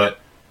next one. But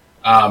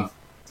I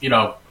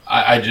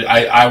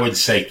would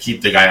say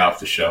keep the guy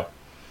off the show.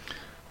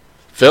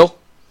 Phil?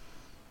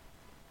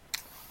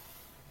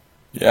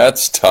 Yeah,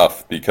 it's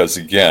tough because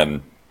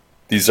again,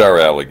 these are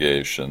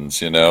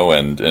allegations,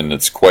 and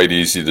it's quite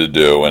easy to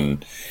do.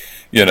 And,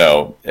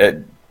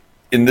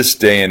 in this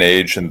day and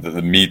age and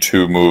the Me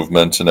Too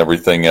movement and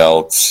everything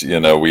else,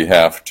 we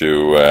have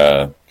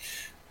to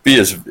be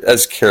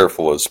as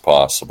careful as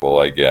possible,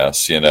 I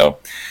guess,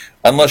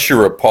 Unless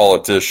you're a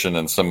politician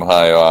in some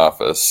high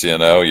office,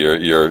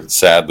 you're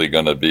sadly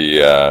going to be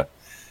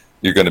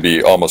you're going to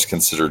be almost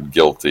considered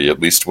guilty,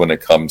 at least when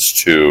it comes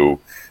to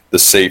the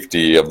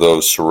safety of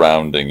those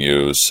surrounding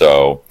you.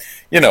 So,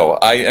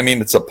 I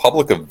mean, it's a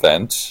public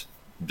event.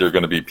 There are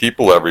going to be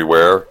people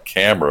everywhere,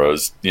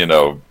 cameras,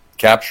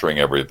 capturing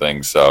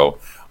everything. So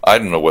I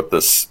don't know what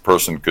this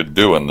person could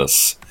do in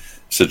this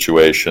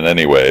situation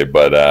anyway.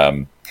 But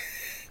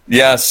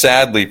yeah,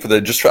 sadly,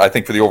 I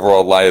think for the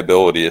overall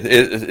liability,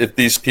 if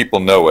these people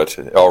know it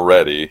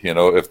already,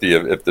 if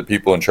the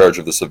people in charge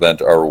of this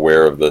event are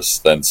aware of this,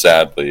 then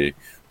sadly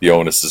the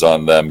onus is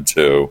on them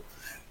to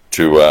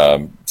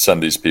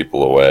send these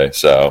people away.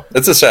 So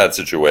it's a sad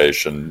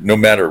situation, no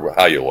matter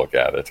how you look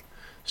at it.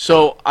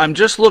 So I'm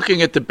just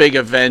looking at the big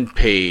event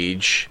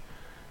page,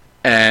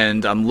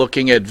 and I'm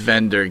looking at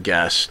vendor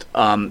guest.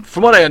 From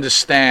what I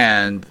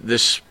understand,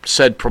 this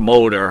said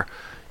promoter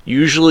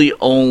usually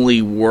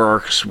only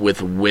works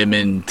with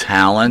women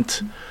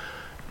talent.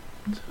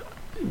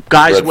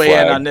 Guys, weigh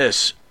in on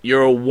this.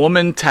 You're a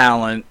woman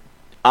talent.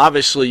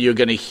 Obviously, you're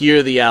going to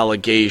hear the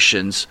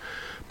allegations.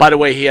 By the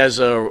way, he has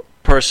a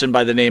person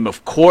by the name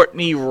of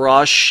Courtney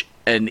Rush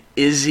and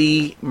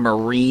Izzy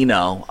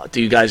Marino.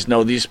 Do you guys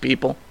know these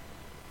people?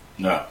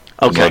 No.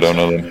 Okay. No, I don't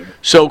know them.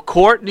 So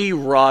Courtney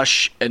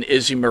Rush and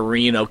Izzy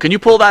Marino. Can you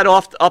pull that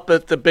up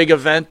at the big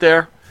event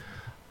there?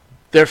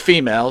 They're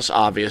females,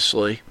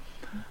 obviously.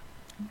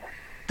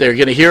 They're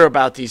going to hear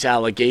about these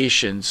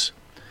allegations.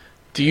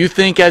 Do you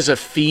think as a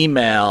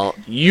female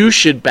you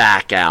should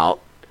back out?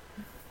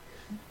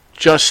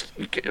 Just,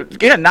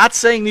 again, not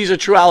saying these are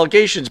true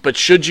allegations, but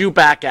should you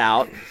back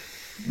out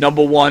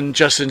Number one,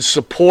 just in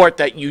support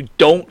that you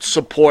don't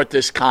support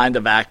this kind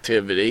of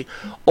activity.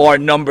 Or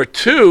number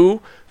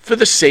two, for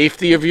the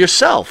safety of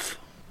yourself.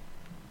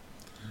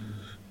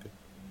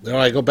 No,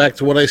 I go back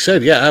to what I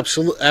said. Yeah,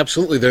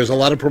 absolutely. There's a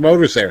lot of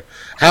promoters there.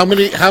 How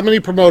many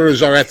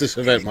promoters are at this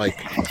event, Mike?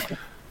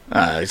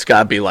 It's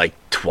got to be like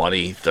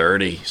 20,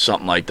 30,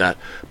 something like that.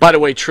 By the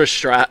way,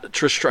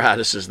 Trish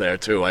Stratus is there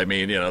too. I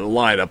mean, the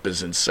lineup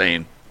is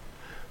insane.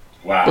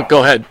 Wow. But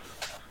go ahead,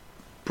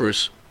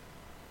 Bruce.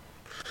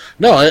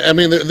 No, I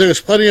mean there's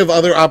plenty of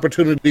other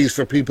opportunities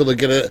for people to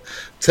get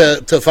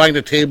to find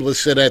a table to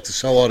sit at to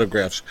sell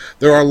autographs.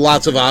 There are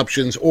lots of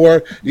options,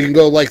 or you can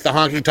go like the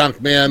Honky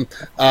Tonk Man,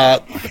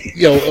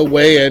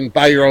 away and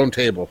buy your own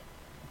table.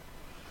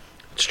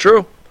 It's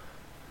true.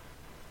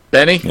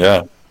 Benny?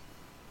 Yeah.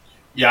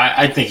 Yeah,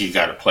 I think you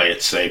got to play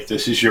it safe.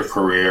 This is your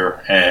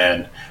career,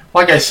 and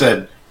like I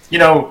said,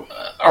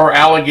 are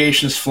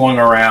allegations flung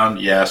around?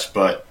 Yes,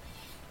 but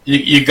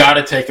you got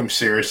to take them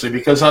seriously,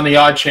 because on the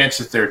odd chance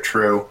that they're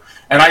true.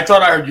 And I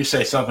thought I heard you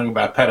say something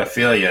about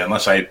pedophilia,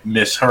 unless I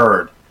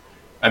misheard.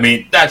 I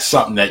mean, that's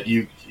something that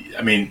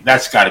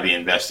that's got to be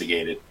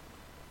investigated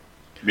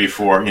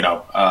before, and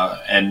not,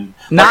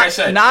 like I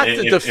said, not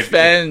to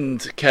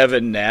defend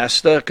Kevin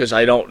Nasta, because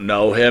I don't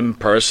know him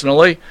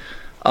personally.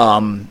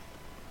 In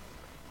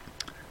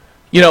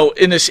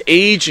this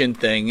agent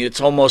thing,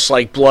 it's almost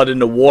like blood in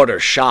the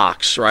water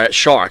sharks, right?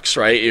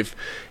 If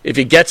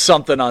you get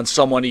something on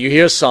someone, you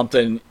hear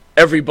something,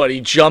 everybody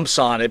jumps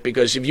on it,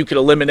 because if you could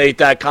eliminate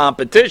that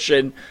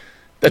competition,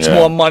 that's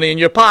more money in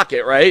your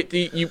pocket, right?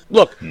 We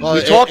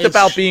talked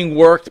about being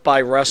worked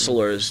by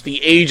wrestlers.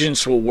 The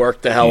agents will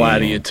work the hell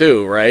out of you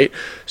too, right?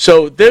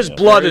 So there's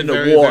blood in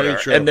the water,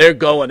 and they're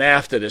going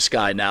after this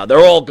guy now. They're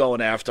all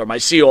going after him. I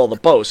see all the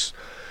posts.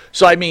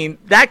 So, I mean,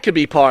 that could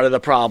be part of the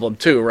problem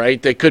too, right?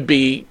 There could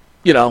be,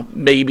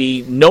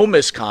 maybe no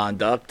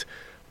misconduct,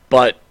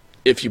 but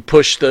if you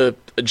push the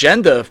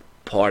agenda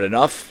hard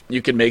enough,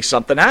 you can make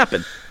something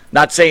happen.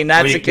 Not saying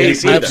that's the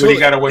case either.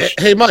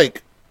 Hey,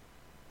 Mike,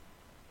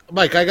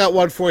 I got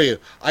one for you.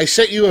 I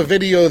sent you a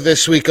video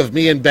this week of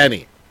me and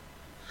Benny.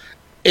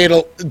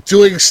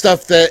 Doing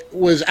stuff that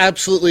was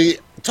absolutely,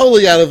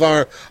 totally out of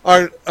our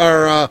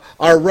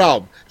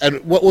realm.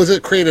 And what was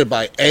it created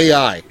by?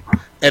 AI.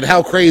 And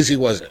how crazy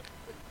was it?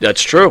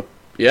 That's true.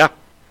 Yeah.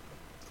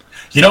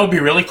 It would be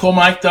really cool,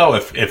 Mike, though,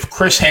 if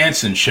Chris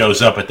Hansen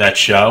shows up at that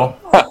show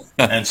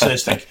and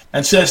says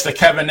to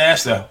Kevin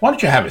Nasta, "Why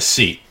don't you have a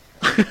seat?"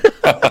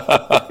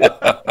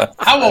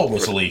 How old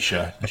was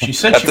Alicia? She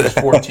said she was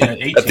 14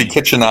 and 18. At the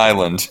kitchen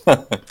island.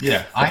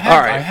 Yeah, I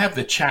have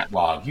the chat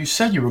log. You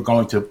said you were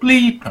going to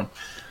bleep.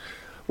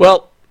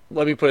 Well,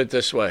 let me put it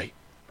this way.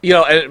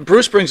 And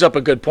Bruce brings up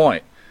a good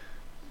point.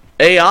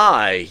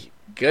 AI,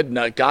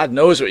 God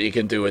knows what you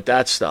can do with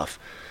that stuff.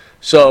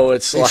 So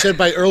it's They said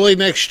by early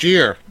next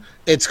year,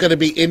 it's going to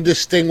be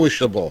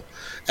indistinguishable.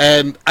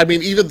 And, I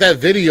mean, even that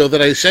video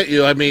that I sent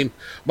you, I mean,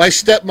 my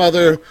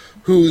stepmother,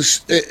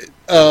 who's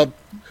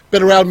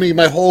been around me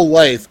my whole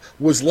life,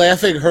 was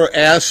laughing her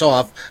ass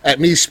off at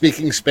me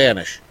speaking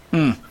Spanish.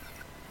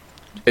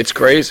 It's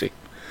crazy.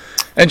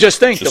 And just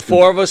think, the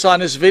four of us on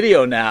this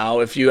video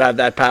now, if you have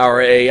that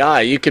power of AI,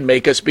 you can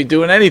make us be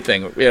doing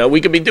anything. We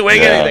could be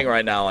doing anything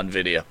right now on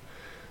video.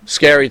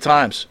 Scary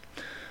times.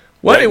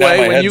 Well,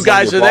 anyway, when you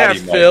guys are there,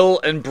 Phil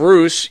and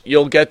Bruce,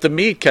 you'll get to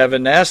meet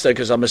Kevin Nasta,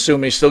 because I'm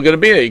assuming he's still going to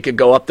be there. You could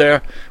go up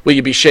there. Will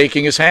you be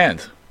shaking his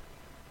hand?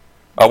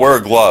 I'll wear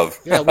a glove.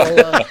 Yeah, well,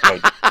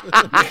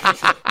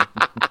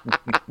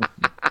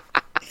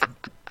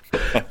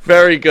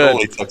 Very good.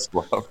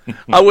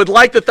 I would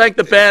like to thank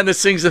the band that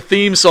sings the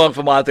theme song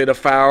for Monte The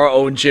Pharaoh,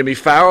 own Jimmy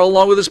Farrell,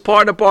 along with his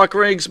partner Park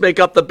Rings, make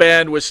up the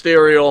band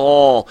Wisteria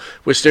Hall.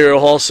 Wisteria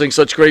Hall sings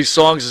such great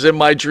songs as In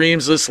My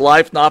Dreams, This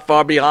Life, Not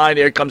Far Behind,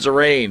 Here Comes the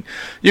Rain.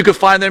 You can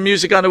find their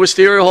music on the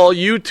Wisteria Hall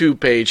YouTube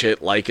page.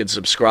 Hit like and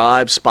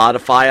subscribe,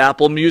 Spotify,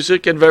 Apple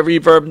Music, and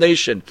Reverb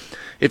Nation.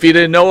 If you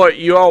didn't know it,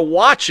 you are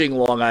watching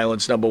Long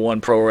Island's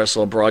 #1 pro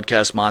wrestling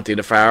broadcast, Monte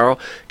The Pharaoh.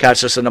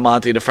 Catch us on the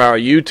Monte The Pharaoh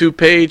YouTube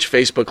page,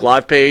 Facebook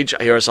Live page.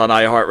 Hear us on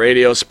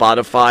iHeartRadio,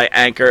 Spotify,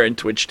 Anchor, and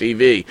Twitch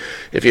TV.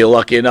 If you're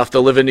lucky enough to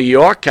live in New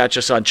York, catch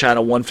us on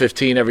Channel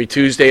 115 every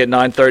Tuesday at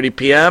 9:30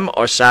 p.m.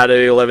 or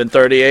Saturday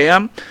 11:30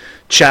 a.m.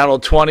 Channel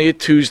 20 at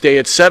Tuesday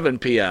at 7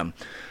 p.m.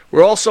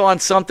 We're also on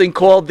something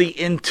called the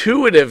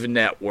Intuitive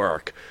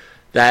Network.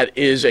 That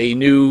is a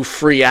new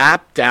free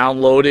app.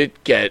 Download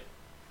it, get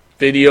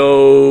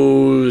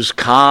videos,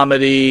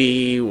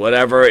 comedy,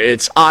 whatever.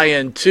 It's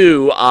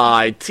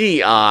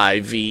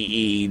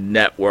IN2ITIVE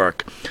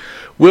Network.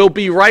 We'll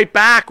be right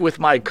back with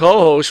my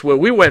co-host, where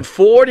we went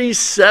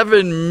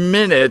 47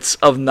 minutes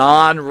of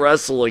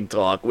non-wrestling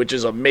talk, which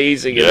is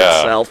amazing in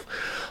itself.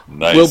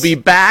 Nice. We'll be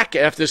back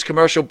after this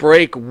commercial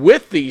break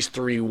with these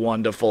three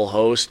wonderful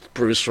hosts,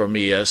 Bruce from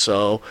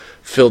ESO,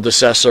 Phil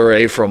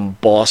DeCesare from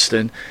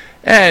Boston,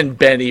 and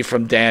Benny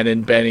from Dan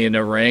and Benny in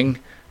the Ring.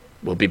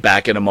 We'll be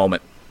back in a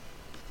moment.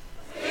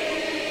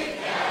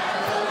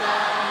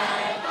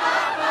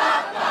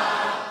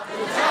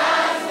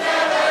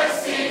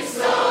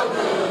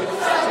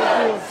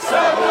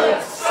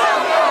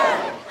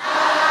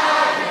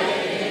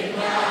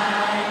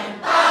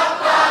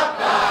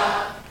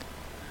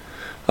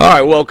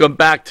 right, welcome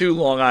back to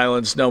Long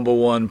Island's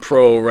 #1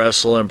 pro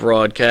wrestling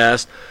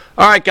broadcast.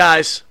 All right,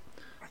 guys,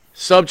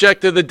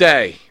 subject of the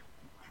day.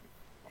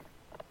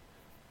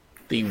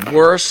 The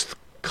worst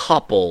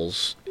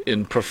couples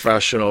in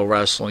professional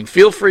wrestling.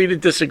 Feel free to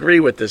disagree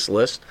with this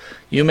list.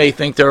 You may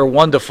think they're a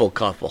wonderful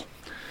couple.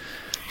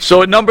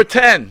 So at number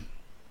 10,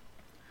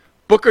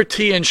 Booker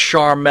T and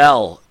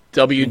Sharmell.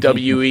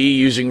 WWE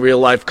using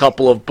real-life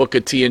couple of Booker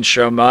T and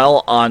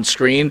Sharmell on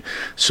screen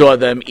saw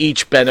them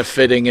each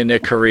benefiting in their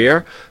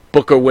career.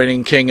 Booker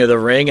winning King of the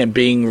Ring and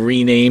being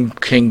renamed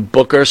King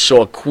Booker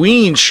saw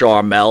Queen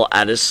Sharmell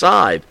at his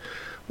side.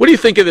 What do you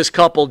think of this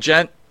couple,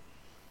 gent?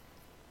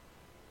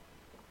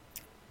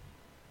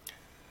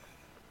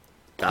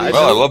 Guys?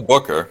 Well, I love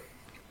Booker,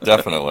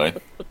 definitely.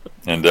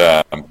 And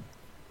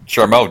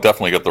Sharmell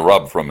definitely got the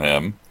rub from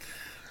him.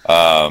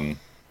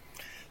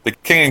 The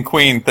King and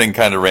Queen thing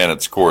kind of ran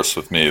its course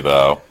with me,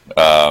 though.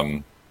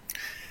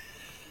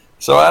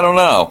 So I don't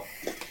know.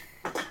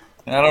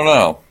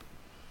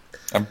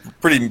 I'm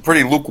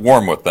pretty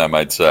lukewarm with them,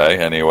 I'd say.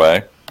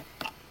 Anyway,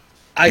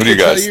 I what do can you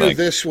tell guys you think?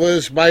 this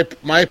was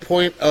my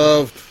point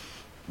of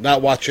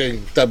not watching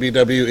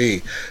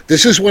WWE.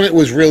 This is when it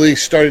was really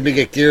starting to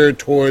get geared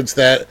towards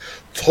that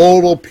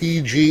total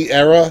PG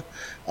era.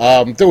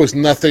 There was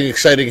nothing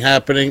exciting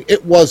happening.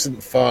 It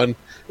wasn't fun.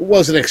 It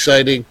wasn't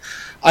exciting.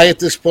 I, at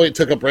this point,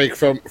 took a break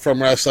from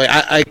wrestling.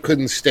 I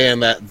couldn't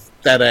stand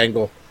that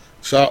angle.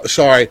 So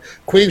sorry.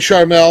 Queen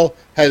Sharmell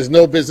has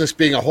no business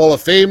being a Hall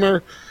of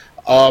Famer.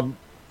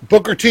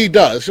 Booker T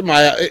does.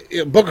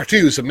 Booker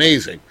T was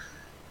amazing.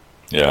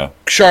 Yeah.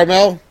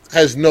 Sharmell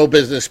has no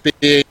business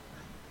being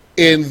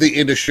in the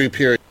industry,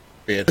 period.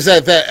 Is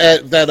that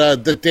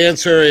the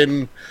dancer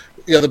in,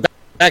 the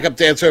backup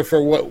dancer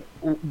for what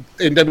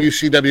in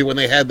WCW when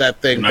they had that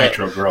thing?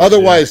 Nitro Girls.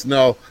 Otherwise,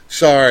 no.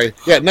 Sorry.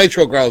 Yeah,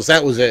 Nitro Girls.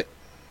 That was it.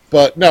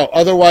 But no.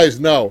 Otherwise,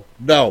 no.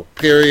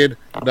 Period.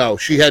 No.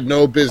 She had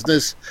no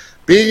business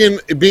being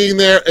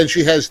there, and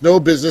she has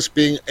no business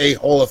being a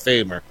Hall of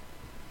Famer.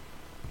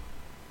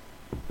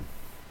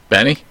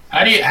 Benny?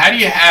 How do you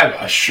have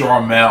a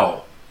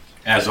Sharmell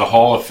as a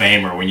Hall of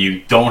Famer when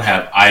you don't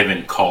have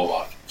Ivan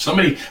Koloff?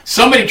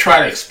 Somebody try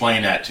to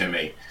explain that to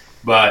me.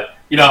 But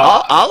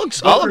I'll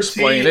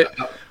explain it.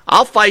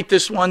 I'll fight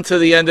this one to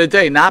the end of the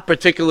day. Not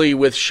particularly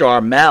with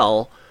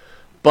Sharmell,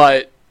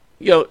 but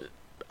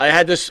I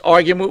had this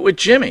argument with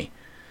Jimmy.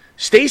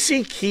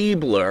 Stacy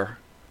Keibler,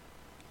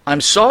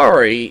 I'm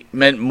sorry,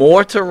 meant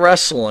more to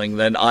wrestling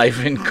than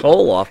Ivan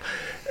Koloff.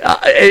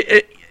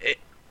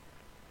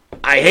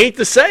 I hate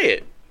to say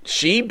it.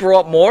 She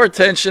brought more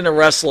attention to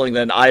wrestling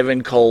than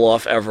Ivan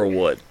Koloff ever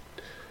would.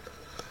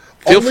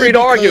 Feel free to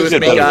argue with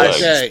me, guys.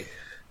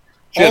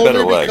 She had better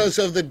Only because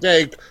of the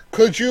day.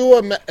 Could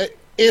you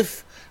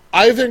if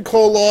Ivan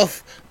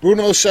Koloff,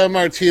 Bruno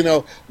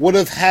Sammartino would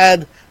have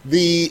had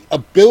the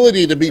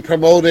ability to be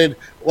promoted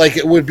like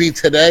it would be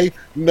today?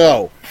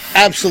 No,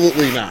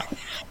 absolutely not.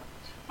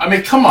 I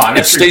mean, come on.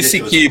 It's Stacy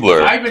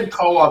Keibler.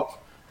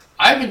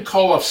 Ivan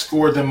Koloff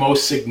scored the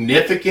most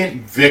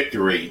significant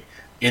victory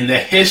in the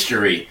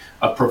history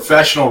of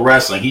professional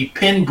wrestling. He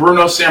pinned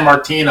Bruno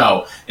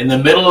Sammartino in the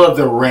middle of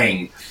the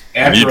ring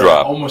after an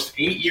almost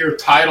 8-year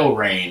title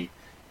reign.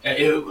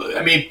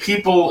 Everybody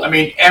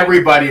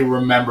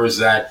remembers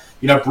that.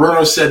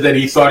 Bruno said that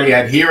he thought he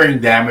had hearing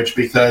damage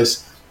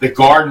because the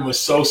Garden was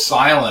so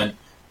silent,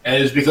 and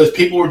it was because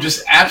people were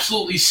just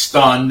absolutely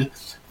stunned,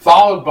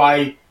 followed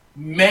by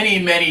many,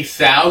 many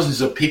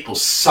thousands of people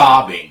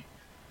sobbing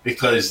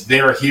because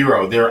their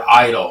hero, their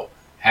idol,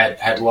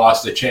 had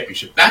lost the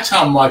championship. That's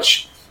how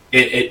much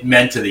it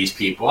meant to these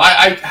people.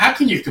 How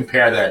can you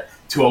compare that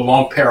to a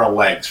long pair of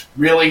legs?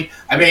 Really?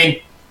 I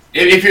mean,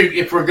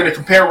 if we're going to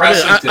compare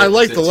wrestling I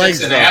like the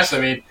legs and ass,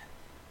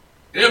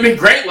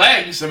 great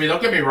legs.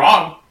 Don't get me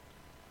wrong,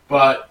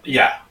 but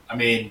yeah,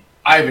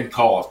 Ivan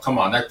Koloff, come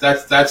on,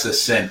 that's a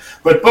sin.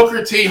 But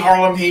Booker T,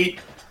 Harlem Heat,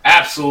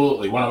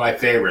 absolutely one of my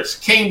favorites.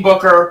 King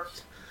Booker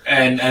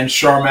and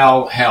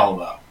Sharmell, hell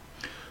no.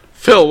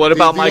 Phil, what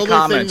about my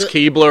comments?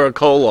 Keibler or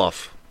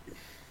Koloff?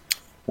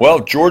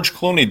 Well, George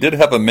Clooney did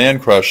have a man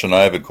crush on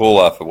Ivan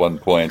Koloff at one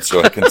point,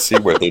 so I can see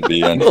where they'd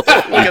be on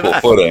equal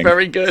footing.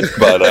 Very good.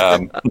 But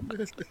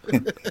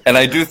and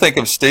I do think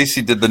if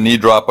Stacy did the knee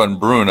drop on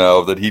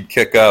Bruno, that he'd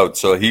kick out.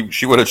 So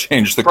she would have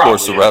changed the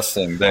course of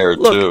wrestling there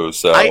too.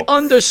 So I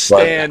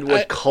understand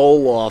what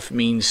Koloff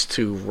means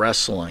to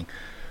wrestling,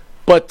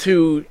 but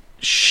to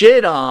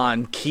shit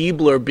on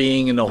Keibler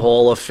being in the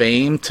Hall of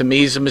Fame to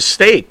me is a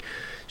mistake.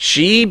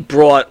 She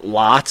brought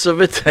lots of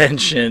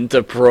attention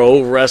to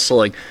pro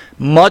wrestling,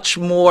 much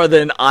more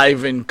than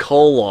Ivan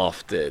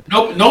Koloff did.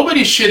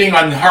 Nobody's shitting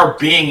on her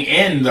being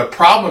in. The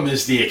problem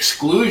is the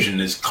exclusion,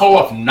 is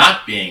Koloff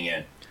not being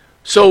in.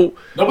 So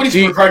nobody's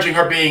begrudging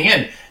her being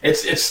in.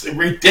 It's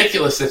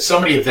ridiculous that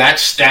somebody of that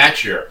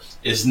stature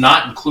is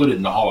not included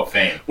in the Hall of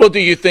Fame. Well,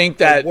 do you think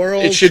that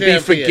it should be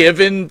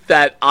forgiven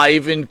that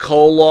Ivan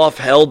Koloff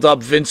held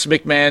up Vince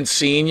McMahon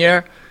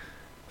Sr.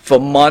 for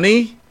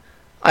money?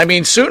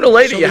 Sooner or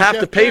later you have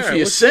to pay for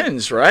your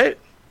sins, right?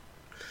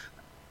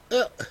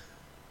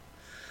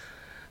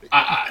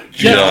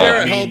 Jeff Yeah.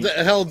 Jarrett I mean,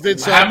 held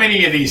Vince how up.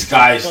 many of these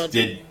guys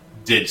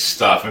did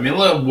stuff? I mean,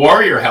 look,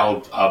 Warrior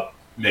held up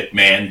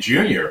McMahon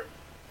Jr.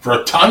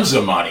 for tons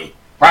of money,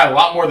 probably a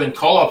lot more than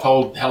Koloff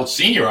held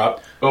Senior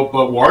up. But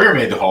Warrior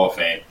made the Hall of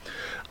Fame,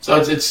 so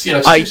it's you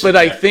know. It's But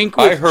I think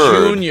with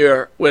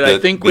Junior,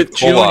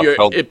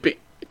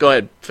 go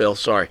ahead, Phil.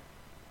 Sorry,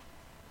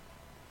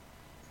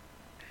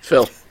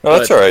 Phil. No,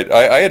 that's all right.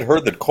 I had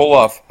heard that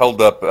Koloff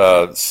held up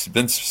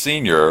Vince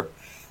Sr.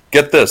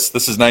 Get this.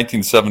 This is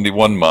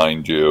 1971,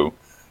 mind you,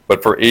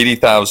 but for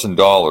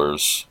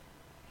 $80,000.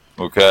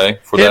 Okay,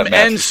 for him that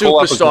match. And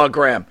Superstar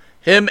Graham.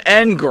 Him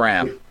and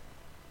Graham.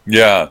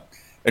 Yeah,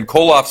 and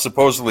Koloff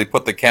supposedly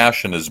put the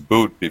cash in his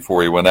boot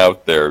before he went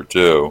out there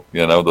too.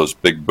 You know, those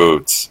big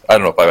boots. I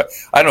don't know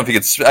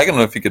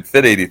if he could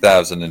fit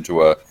 80,000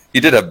 into a. He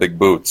did have big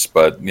boots,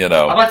 but you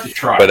know. I'd like to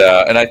try. But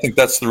and I think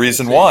that's the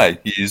reason why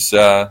he's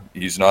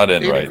not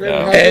in right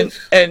now.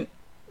 And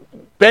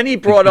Benny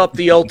brought up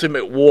the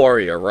Ultimate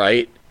Warrior,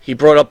 right? He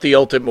brought up the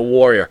Ultimate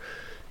Warrior.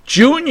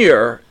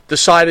 Junior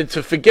decided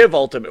to forgive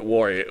Ultimate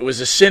Warrior. It was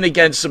a sin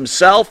against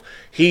himself.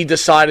 He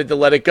decided to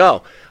let it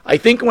go. I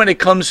think when it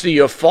comes to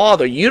your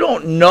father, you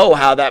don't know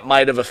how that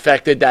might have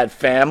affected that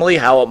family,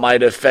 how it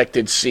might have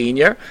affected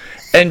Senior.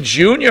 And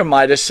Junior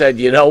might have said,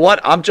 you know what,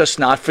 I'm just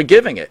not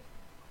forgiving it.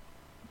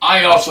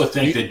 I also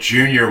think that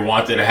Junior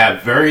wanted to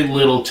have very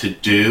little to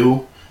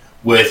do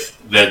with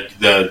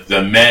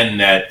the men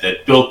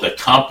that built the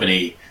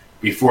company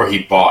before he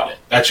bought it.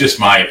 That's just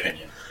my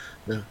opinion.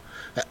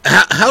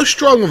 How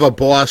strong of a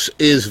boss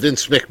is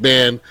Vince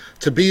McMahon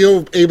to be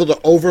able to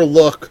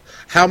overlook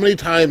how many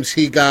times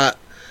he got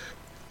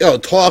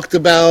talked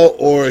about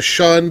or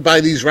shunned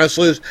by these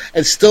wrestlers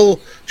and still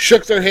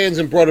shook their hands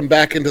and brought him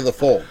back into the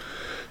fold?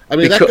 I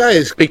mean, that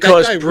guy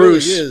Bruce, really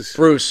is.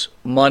 Bruce,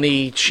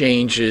 money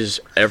changes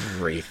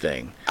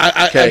everything.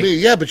 I mean,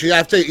 yeah, but you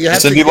have to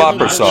It's give a him Bebop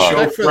the song.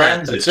 respect for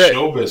Friends, that. it's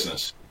show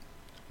business.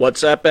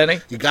 What's that,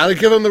 Benny? You got to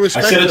give him the I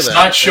respect said for it's that.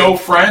 not show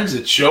friends,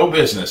 it's show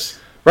business.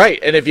 Right,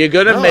 and if you're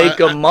going to make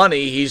him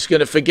money, he's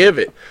going to forgive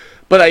it.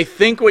 But I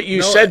think what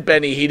you said,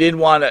 Benny, he didn't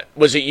want to.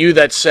 Was it you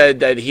that said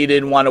that he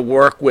didn't want to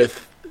work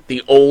with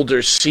the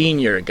older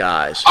senior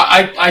guys?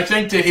 I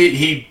think that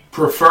he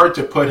preferred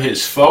to put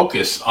his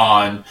focus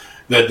on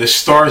the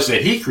stars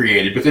that he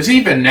created, because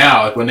even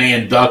now, like when they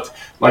induct,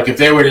 like if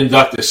they would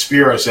induct a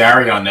Spiros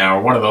Arion now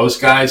or one of those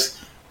guys,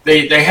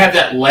 they have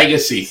that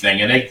legacy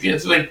thing, and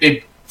it's like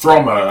they throw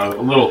him a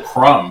little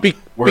crumb,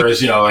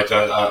 whereas like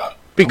a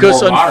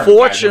because more modern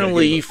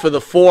unfortunately for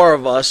the four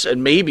of us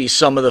and maybe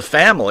some of the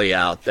family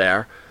out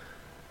there,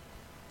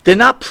 they're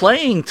not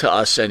playing to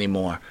us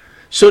anymore.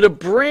 So to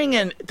bring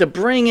in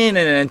an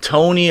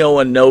Antonio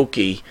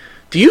Inoki,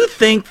 do you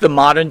think the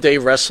modern day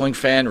wrestling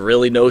fan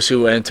really knows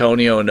who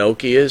Antonio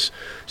Inoki is?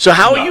 So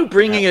how are you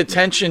bringing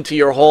attention to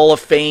your Hall of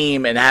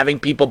Fame and having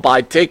people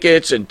buy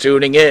tickets and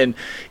tuning in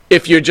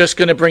if you're just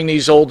going to bring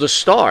these older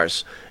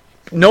stars?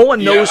 No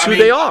one knows who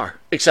they are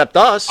except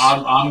us.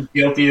 I'm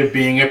guilty of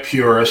being a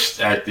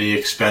purist at the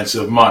expense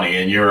of money,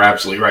 and you're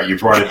absolutely right. You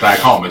brought it back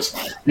home. It's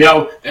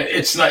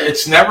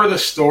never the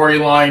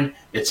storyline.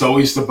 It's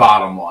always the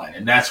bottom line,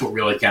 and that's what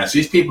really counts.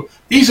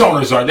 These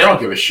owners they don't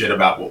give a shit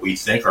about what we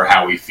think or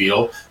how we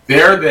feel.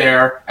 They're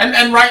there,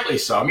 and rightly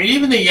so. I mean,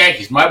 even the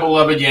Yankees, my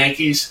beloved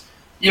Yankees,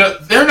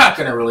 they're not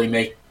going to really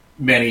make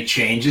many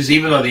changes,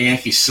 even though the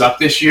Yankees suck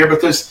this year,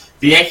 because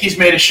the Yankees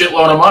made a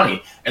shitload of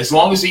money. As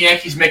long as the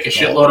Yankees make a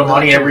shitload of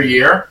money every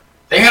year,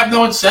 they have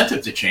no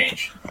incentive to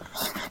change.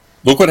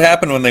 Look what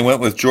happened when they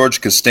went with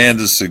George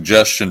Costanza's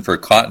suggestion for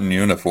cotton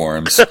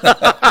uniforms.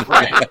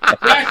 Right,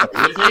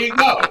 exactly. There you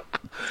go.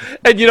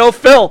 And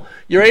Phil,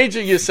 you're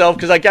aging yourself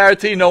because I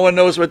guarantee no one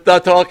knows what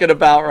they're talking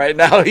about right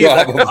now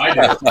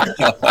either.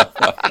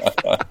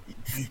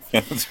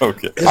 It's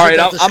okay. All right,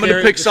 I'm going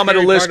to pick some of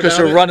the list because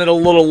we're running a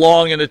little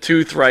long in the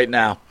tooth right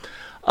now.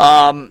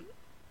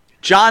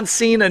 John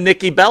Cena,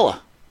 Nikki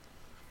Bella.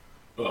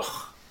 Ugh.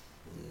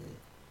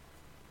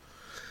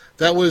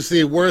 That was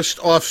the worst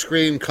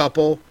off-screen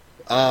couple.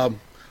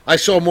 I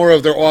saw more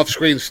of their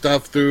off-screen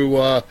stuff through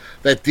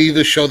that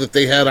Divas show that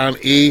they had on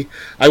E.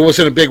 I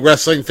wasn't a big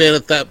wrestling fan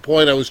at that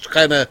point. I was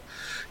kind of,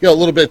 a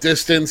little bit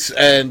distant,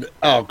 and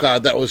oh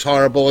god, that was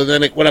horrible. And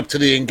then it went up to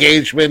the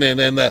engagement, and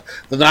then the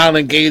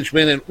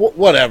non-engagement, and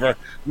whatever.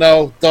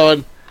 No,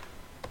 done.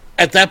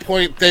 At that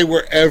point, they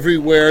were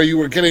everywhere. You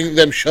were getting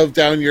them shoved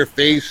down your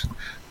face.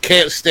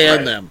 Can't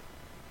stand them.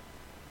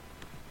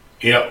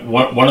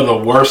 One of the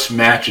worst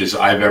matches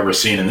I've ever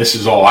seen, and this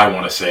is all I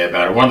want to say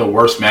about it, one of the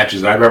worst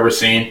matches I've ever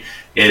seen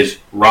is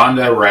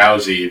Ronda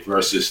Rousey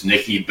versus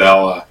Nikki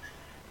Bella.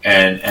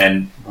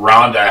 And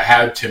Ronda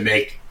had to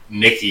make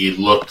Nikki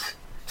look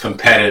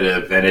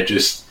competitive, and it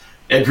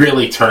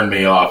really turned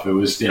me off. It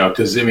was,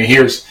 because,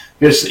 here's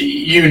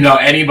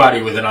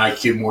anybody with an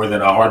IQ more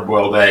than a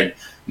hard-boiled egg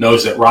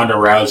knows that Ronda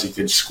Rousey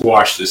can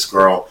squash this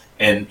girl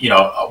in,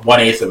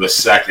 1/8 of a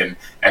second,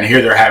 and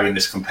here they're having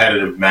this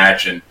competitive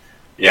match, and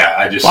yeah,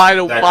 I just... By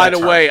the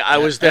way, I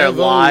was there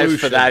live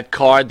for that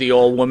card, the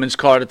all-women's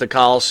card at the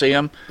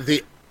Coliseum.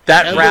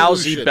 That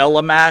Evolution. Rousey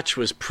Bella match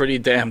was pretty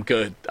damn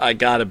good. I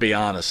gotta be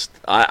honest.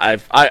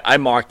 I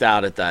marked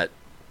out at that.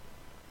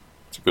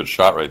 It's a good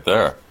shot right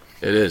there.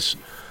 It is.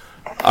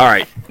 All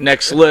right,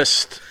 next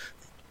list.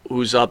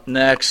 Who's up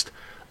next?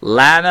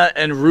 Lana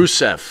and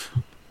Rusev.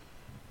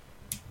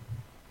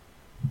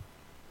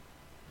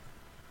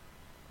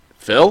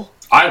 Phil?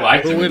 I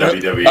liked him in Who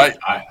would- WWE.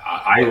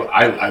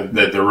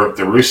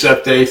 The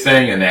Rusev Day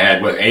thing, and they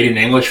had Aiden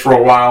English for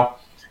a while.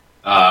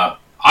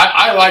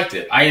 I liked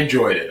it. I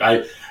enjoyed it.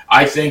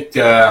 I think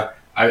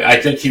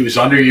he was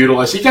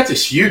underutilized. He got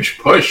this huge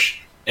push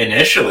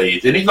initially.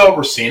 Didn't he go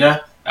over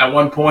Cena at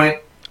one point?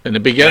 In the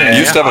beginning. He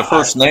used to have a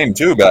first name,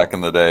 too, back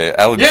in the day.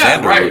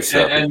 Alexander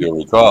Rusev, if you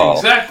recall.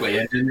 Exactly.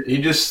 And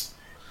he just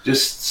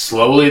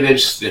slowly, they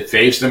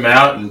phased him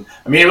out. And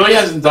I mean, he really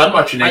hasn't done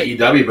much in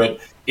AEW, but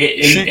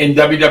in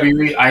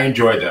WWE, I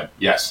enjoyed them.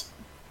 Yes.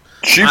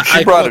 She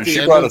I brought caught the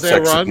a end of their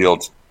sex run. appeal.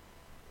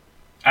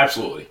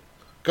 Absolutely.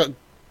 Good.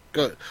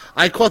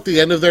 I caught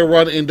the end of their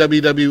run in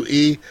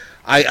WWE.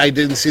 I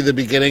didn't see the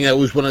beginning. It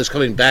was when I was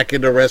coming back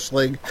into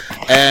wrestling.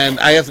 And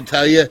I have to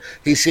tell you,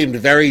 he seemed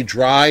very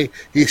dry.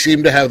 He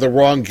seemed to have the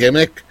wrong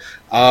gimmick.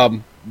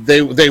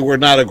 They were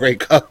not a great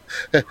couple.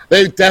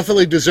 They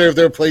definitely deserve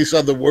their place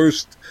on the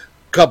worst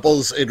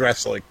couples in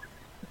wrestling.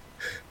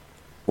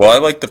 Well, I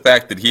like the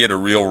fact that he had a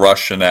real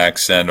Russian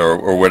accent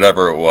or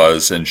whatever it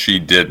was, and she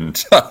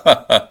didn't.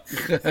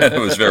 And it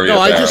was very No,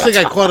 I just apparent.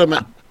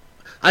 think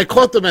I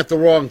caught them at the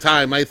wrong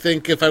time. I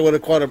think if I would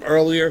have caught him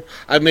earlier,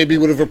 I maybe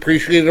would have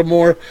appreciated him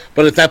more.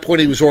 But at that point,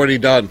 he was already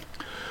done.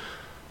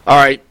 All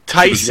right,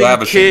 Tyson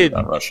ravishing, Kidd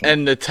not Russian.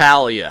 and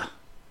Natalia.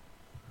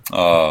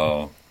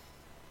 Oh.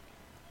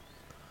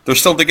 They're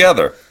still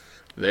together.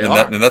 They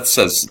are. And that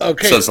says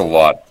Okay. says a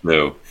lot,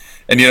 too.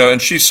 And,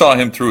 and she saw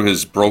him through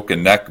his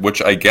broken neck,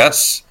 which I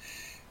guess,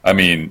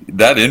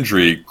 that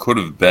injury could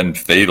have been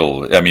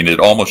fatal. It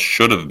almost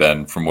should have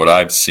been from what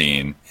I've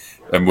seen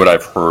and what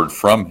I've heard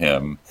from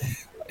him.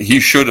 He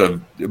should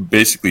have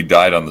basically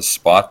died on the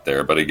spot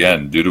there. But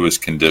again, due to his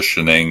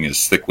conditioning,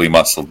 his thickly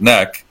muscled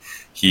neck,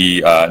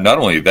 he, not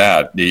only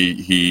that,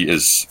 he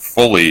is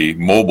fully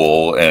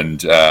mobile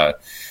and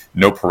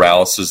no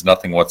paralysis,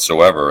 nothing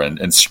whatsoever.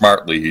 And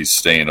smartly, he's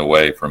staying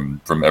away from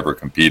ever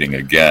competing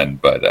again.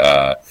 But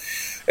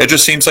it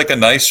just seems like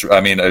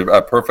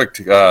a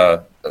perfect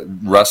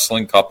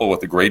wrestling couple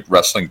with a great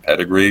wrestling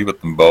pedigree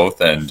with them both.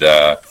 And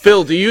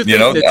Phil, do you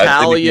think I think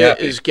Natalia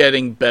he's is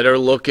getting better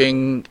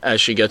looking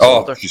as she gets oh,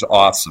 older? she's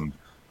awesome.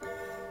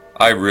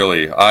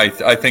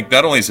 I think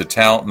not only is a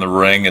talent in the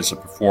ring, as a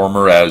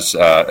performer, as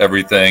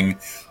everything.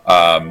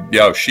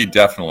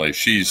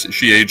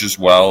 She ages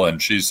well,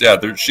 and she's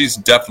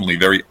definitely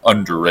very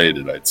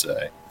underrated, I'd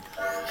say.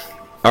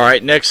 All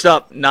right, next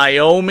up,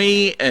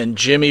 Naomi and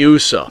Jimmy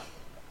Uso.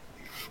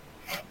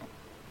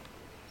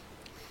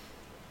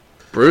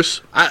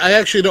 Bruce? I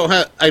actually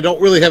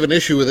don't really have an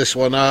issue with this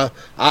one.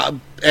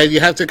 And you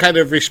have to kind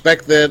of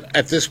respect that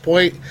at this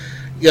point.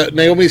 Yeah,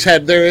 Naomi's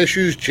had their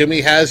issues. Jimmy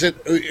hasn't.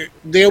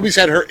 Naomi's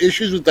had her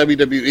issues with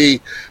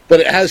WWE, but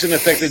it hasn't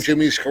affected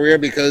Jimmy's career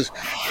because,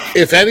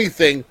 if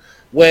anything,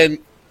 when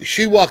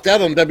she walked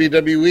out on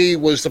WWE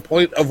was the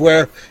point of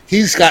where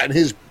he's gotten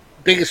his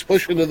biggest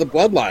push into the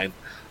bloodline.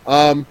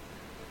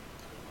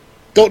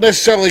 Don't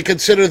necessarily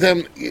consider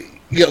them.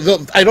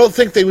 I don't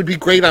think they would be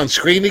great on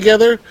screen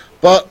together,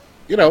 but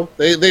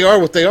they are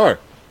what they are.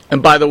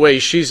 And by the way,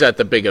 she's at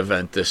the big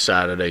event this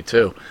Saturday,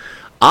 too.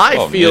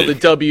 I feel the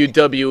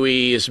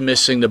WWE is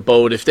missing the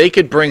boat. If they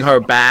could bring her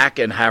back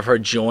and have her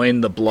join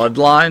the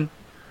bloodline,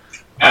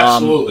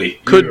 Absolutely.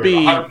 could You're be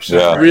 100%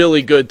 right.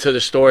 really good to the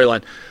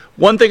storyline.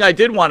 One thing I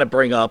did want to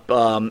bring up,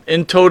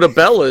 in Tota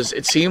Bellas,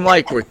 it seemed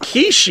like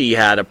Rikishi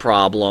had a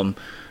problem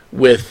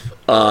with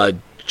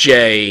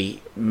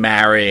Jay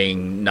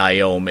marrying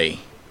Naomi,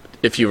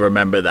 if you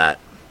remember that.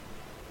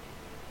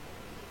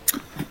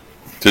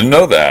 Didn't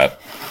know that.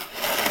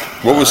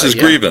 What was his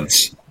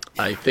grievance?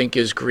 I think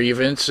his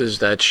grievance is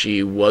that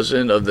she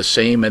wasn't of the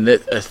same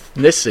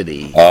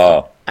ethnicity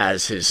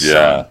as his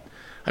son.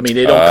 They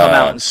don't come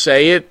out and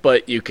say it,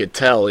 but you could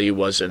tell he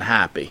wasn't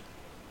happy.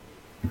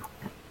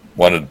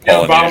 Wanted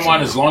The bottom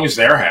line, as long as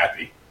they're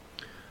happy,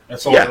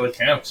 that's all that really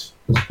counts.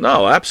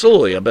 No,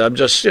 absolutely. But I'm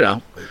just,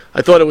 I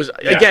thought it was,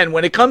 again,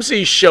 when it comes to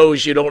these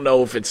shows, you don't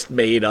know if it's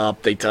made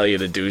up. They tell you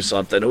to do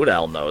something. Who the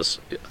hell knows?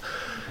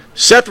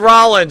 Seth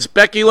Rollins,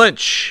 Becky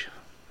Lynch.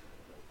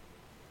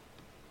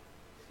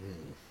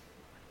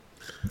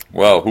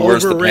 Well, who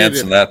wears the Overrated.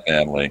 pants in that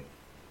family?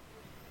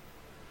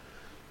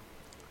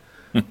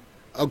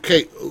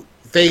 Okay,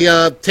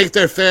 they take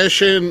their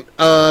fashion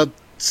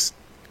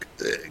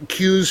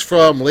cues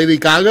from Lady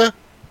Gaga.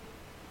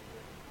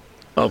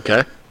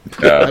 Okay.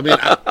 Yeah.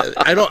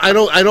 I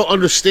don't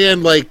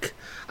understand.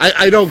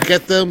 I don't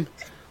get them.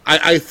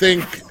 I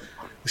think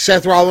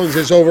Seth Rollins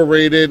is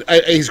overrated.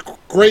 He's a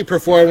great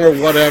performer,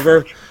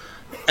 whatever.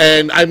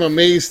 And I'm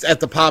amazed at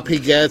the pop he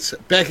gets.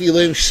 Becky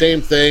Lynch,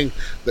 same thing.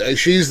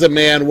 She's the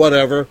man,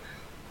 whatever.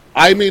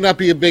 I may not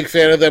be a big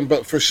fan of them,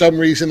 but for some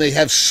reason they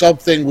have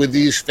something with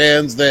these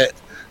fans that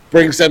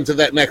brings them to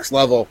that next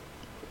level.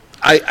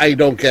 I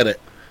don't get it.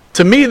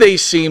 To me, they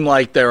seem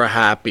like they're a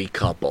happy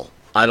couple.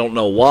 I don't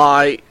know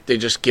why. They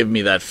just give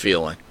me that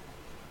feeling.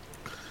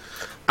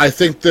 I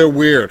think they're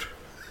weird.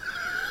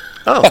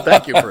 Oh,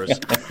 thank you for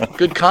a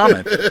good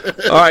comment.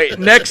 All right,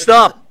 next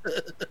up,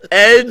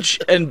 Edge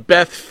and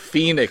Beth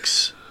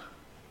Phoenix.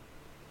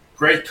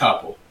 Great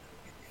couple.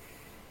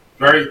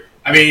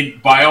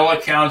 By all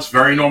accounts,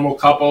 very normal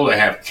couple. They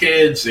have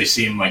kids. They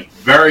seem like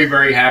very,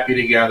 very happy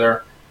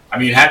together. I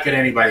mean, how could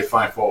anybody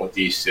find fault with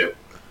these two?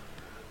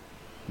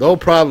 No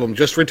problem.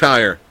 Just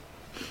retire.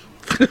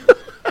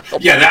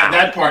 Yeah,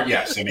 that part,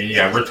 yes. I mean,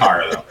 yeah,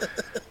 retire, though.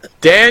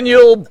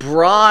 Daniel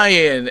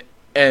Bryan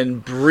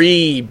and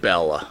Brie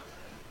Bella.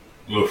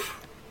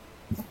 Oof.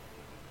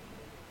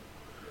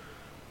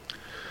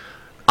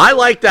 I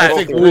like that. I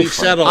think Brie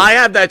settled. I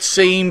have that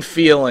same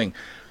feeling.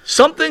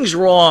 Something's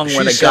wrong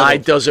when a She's guy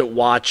settled. doesn't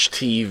watch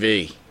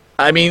TV.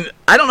 I mean,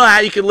 I don't know how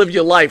you can live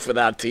your life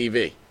without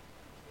TV.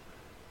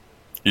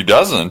 He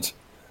doesn't.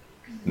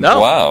 No.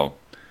 Wow.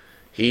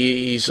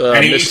 He's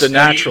And he Mr.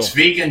 Natural. eats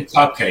vegan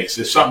cupcakes.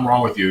 There's something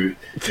wrong with you.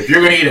 If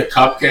you're going to eat a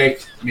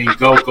cupcake, I mean,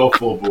 go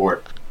full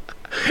board.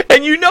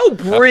 And you know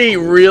Brie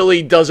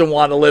really doesn't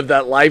want to live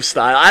that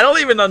lifestyle. I don't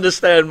even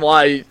understand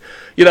why.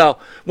 You know,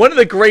 one of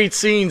the great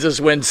scenes is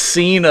when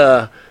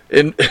Cena,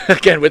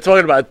 again, we're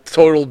talking about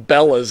total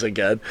Bellas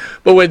again,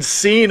 but when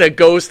Cena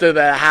goes to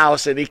their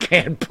house and he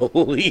can't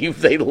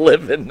believe they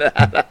live in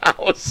that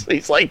house.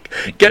 He's like,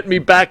 get me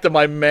back to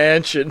my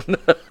mansion.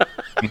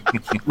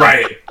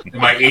 Right. In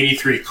my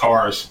 83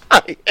 cars.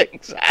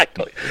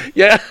 Exactly.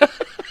 Yeah.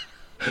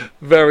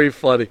 Very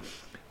funny.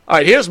 All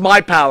right, here's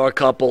my power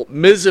couple,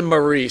 Miz and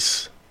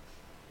Maurice.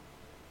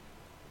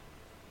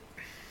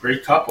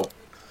 Great couple.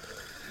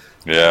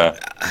 Yeah.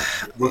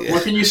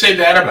 What can you say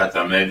bad about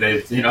them?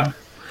 They you know.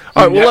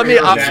 All right, well, let me.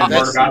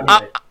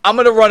 I'm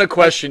going to run a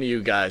question to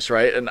you guys,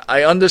 right? And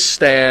I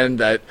understand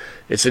that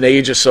it's an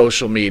age of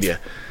social media.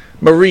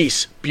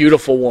 Maurice,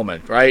 beautiful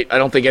woman, right? I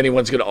don't think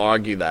anyone's going to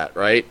argue that,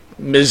 right?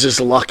 Miz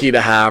is lucky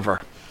to have her.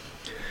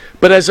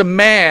 But as a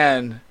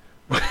man,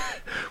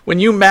 when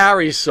you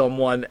marry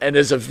someone and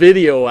there's a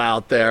video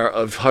out there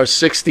of her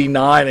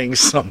 69ing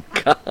some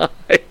guy,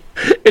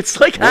 it's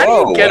like, how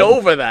do you get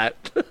over that?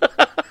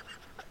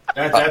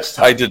 That's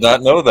tough. I did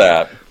not know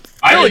that.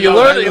 Phil, you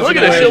learn it. Look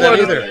at this. You learn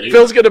it.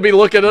 Phil's going to be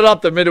looking it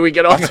up the minute we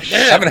get off the show.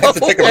 I'm going to have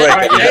to take a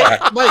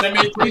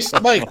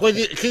break. Mike,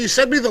 can you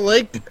send me the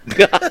link?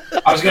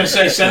 I was going to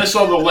say, send us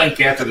all the link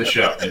after the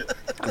show.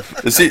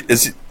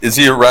 Is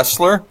he a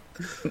wrestler?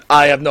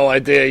 I have no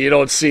idea. You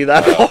don't see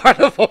that part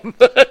of him.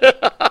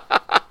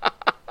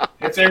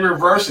 If they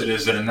reverse it,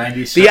 is it a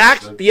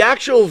 96? The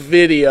actual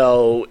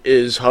video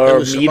is her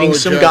meeting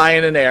some guy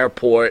in an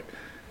airport,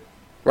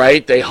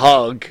 right? They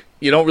hug.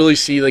 You don't really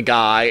see the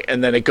guy,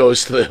 and then it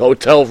goes to the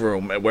hotel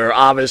room where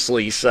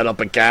obviously he set up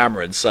a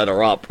camera and set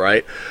her up,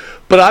 right?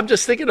 But I'm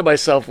just thinking to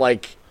myself,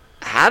 like,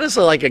 how does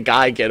a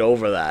guy get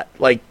over that?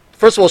 Like,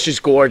 first of all,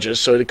 she's gorgeous,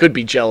 so there could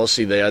be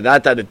jealousy there.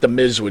 Not that the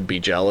Miz would be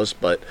jealous,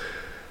 but,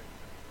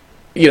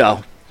 you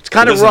know, it's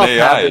kind of rough.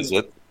 AI, is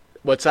it?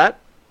 What's that?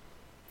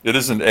 It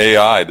isn't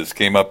AI. This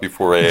came up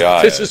before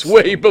AI. This is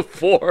way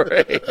before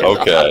AI.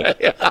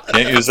 Okay.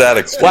 Can't use that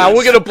excuse. Wow,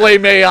 we're going to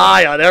blame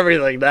AI on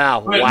everything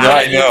now. Wow. Yeah,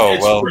 I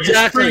know.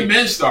 It's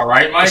pre-Miz, though,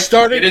 right, Mike?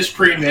 It is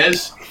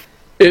pre-Miz.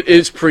 It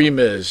is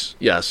pre-Miz,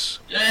 yes.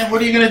 Yeah,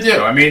 what are you going to do?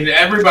 I mean,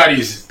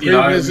 everybody's, you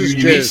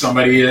meet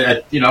somebody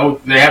that,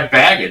 they have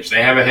baggage.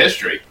 They have a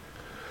history.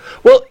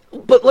 Well,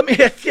 but but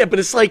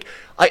it's like,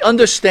 I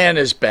understand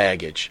his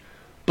baggage.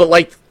 But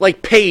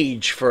like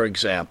Paige, for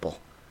example,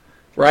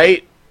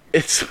 right?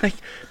 It's like,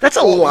 that's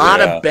a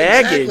lot of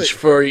baggage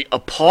for a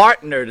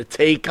partner to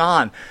take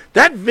on.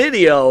 That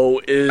video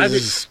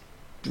is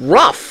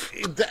rough.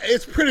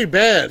 It's pretty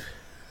bad.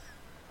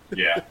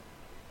 Yeah.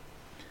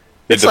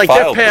 It's like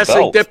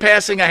they're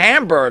passing a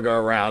hamburger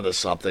around or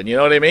something. You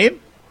know what I mean?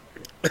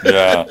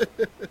 Yeah.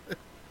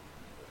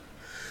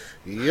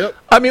 Yep.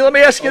 I mean, let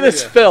me ask you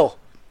this, Phil.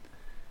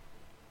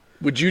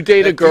 Would you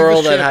date a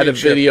girl that had a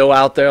video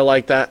out there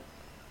like that?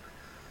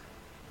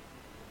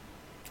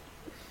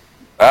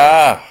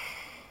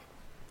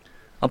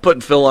 I'm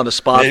putting Phil on the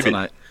spot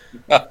tonight.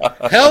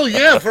 Hell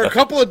yeah! For a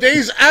couple of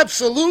days,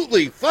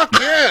 absolutely. Fuck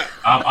yeah!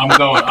 I'm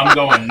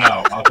going.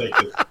 No, I'll take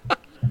it.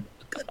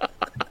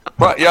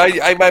 Well, yeah,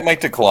 I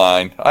might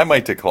decline.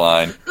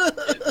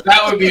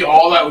 That would be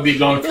all that would be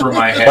going through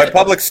my head. My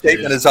public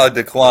statement is I'll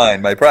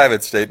decline. My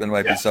private statement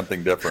might be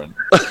something different.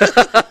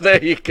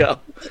 There you go.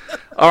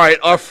 All right,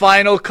 our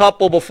final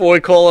couple before we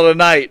call it a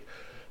night: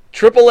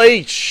 Triple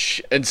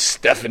H and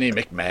Stephanie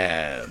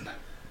McMahon.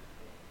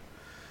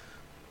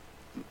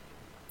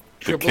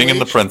 The King and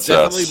the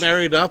Princess. Definitely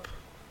married up.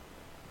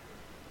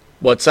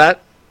 What's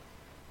that?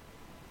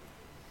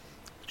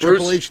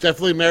 Triple H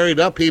definitely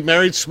married up. He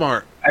married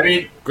smart. I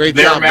mean, great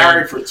they job, were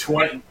married for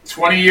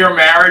 20-year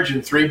marriage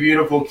and 3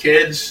 beautiful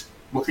kids.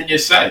 What can you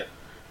say?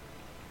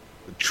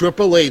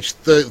 Triple H,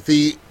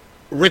 the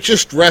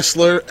richest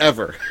wrestler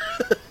ever.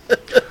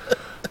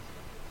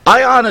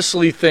 I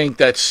honestly think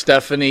that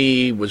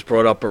Stephanie was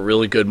brought up with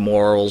really good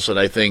morals, and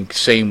I think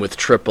same with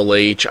Triple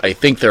H. I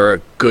think they're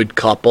a good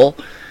couple.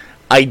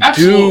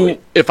 Absolutely.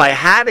 If I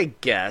had to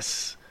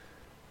guess,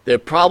 they're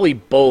probably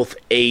both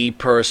A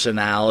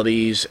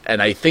personalities,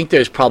 and I think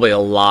there's probably a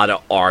lot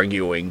of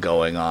arguing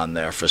going on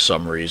there for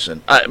some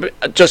reason.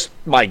 Just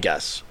my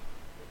guess.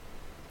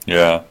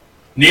 Yeah.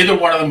 Neither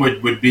one of them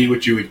would be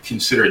what you would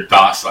consider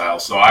docile,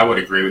 so I would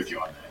agree with you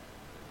on that.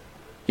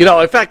 You know,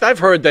 in fact, I've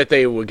heard that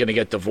they were going to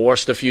get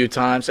divorced a few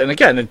times, and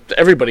again,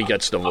 everybody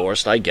gets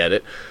divorced. I get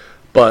it,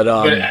 but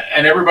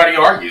and everybody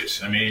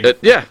argues. I mean,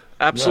 yeah,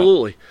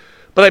 absolutely. Yeah.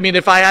 But I mean,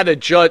 if I had to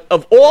judge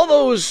of all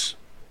those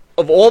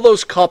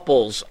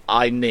couples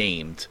I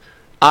named,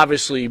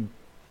 obviously,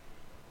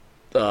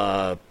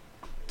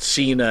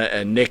 Cena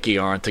and Nikki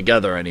aren't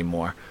together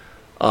anymore.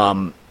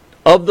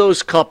 Of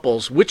those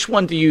couples, which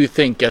one do you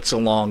think gets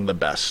along the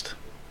best?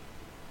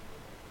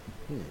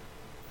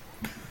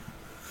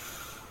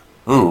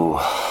 Ooh.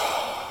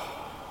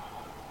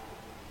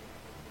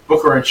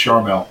 Booker and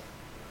Sharmell.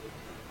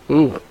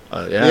 Ooh,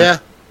 yeah.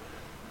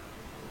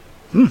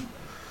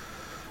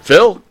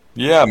 Phil?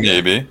 Yeah,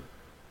 maybe.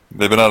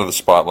 They've been out of the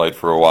spotlight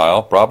for a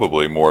while,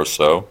 probably more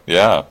so.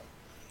 Yeah.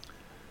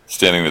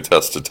 Standing the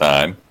test of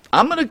time.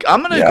 I'm gonna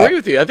agree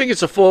with you. I think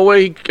it's a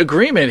 4-way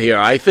agreement here.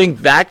 I think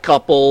that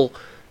couple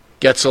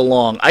gets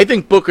along. I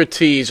think Booker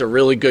T's a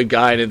really good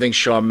guy, and I think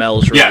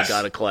Sharmel's really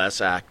got a class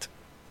act.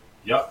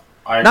 Yep,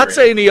 I agree. Not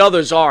saying the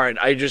others aren't.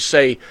 I just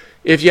say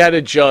if you had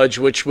to judge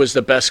which was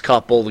the best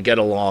couple to get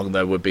along,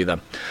 that would be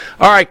them.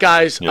 All right,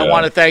 guys, I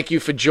want to thank you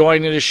for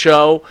joining the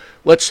show.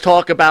 Let's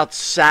talk about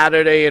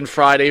Saturday and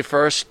Friday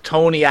first.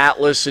 Tony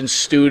Atlas in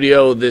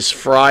studio this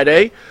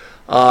Friday.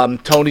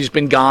 Tony's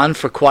been gone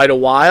for quite a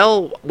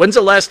while. When's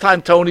the last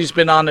time Tony's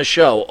been on the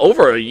show?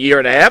 Over a year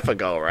and a half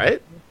ago,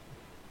 right?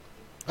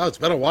 Oh, it's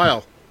been a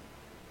while.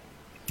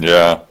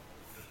 Yeah.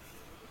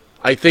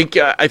 I think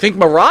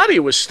Marathi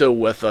was still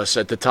with us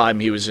at the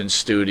time he was in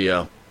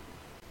studio.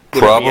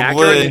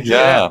 Probably,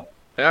 yeah.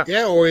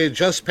 Yeah, or it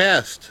just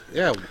passed.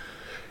 Yeah.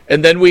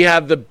 And then we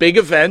have the big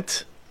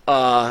event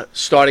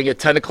starting at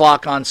 10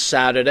 o'clock on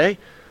Saturday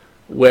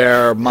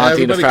where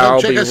Monte The Pharaoh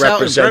will be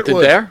represented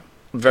there.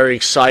 I'm very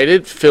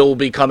excited. Phil will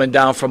be coming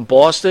down from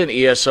Boston,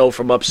 ESO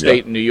from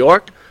upstate New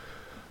York.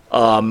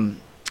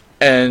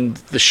 And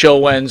the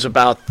show ends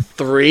about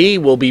 3.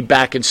 We'll be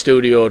back in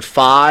studio at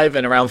 5,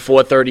 and around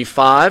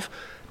 4:35,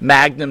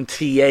 Magnum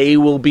TA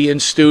will be in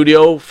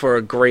studio for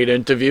a great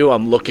interview.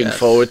 I'm looking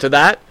forward to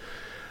that.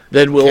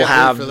 Then we'll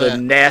have the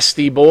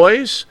Nasty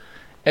Boys.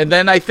 And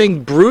then I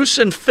think Bruce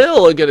and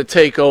Phil are going to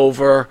take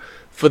over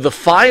for the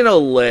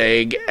final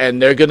leg,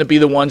 and they're going to be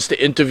the ones to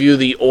interview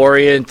the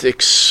Orient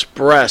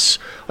Express.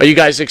 Are you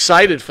guys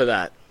excited for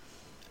that?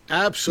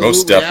 Absolutely.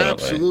 Most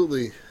definitely.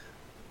 Absolutely.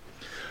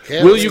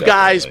 Will you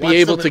guys be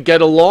able to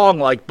get along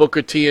like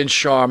Booker T and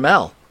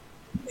Sharmell?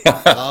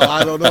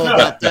 I don't know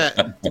about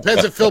that.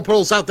 Depends if Phil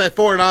pulls out that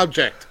foreign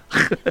object.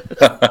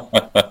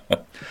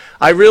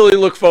 I really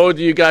look forward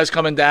to you guys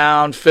coming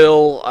down.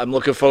 Phil, I'm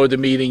looking forward to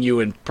meeting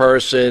you in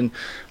person.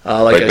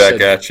 Like right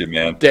back at you,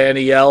 man.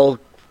 Danielle,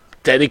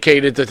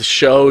 dedicated to the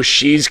show.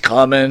 She's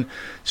coming.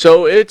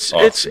 So it's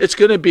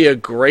going to be a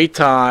great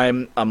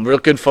time. I'm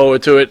looking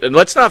forward to it. And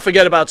let's not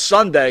forget about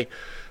Sunday.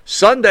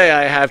 Sunday,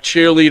 I have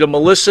cheerleader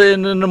Melissa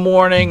in the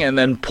morning, and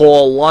then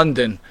Paul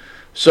London.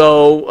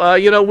 So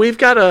we've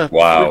got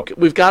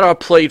our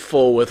plate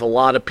full with a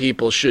lot of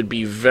people. Should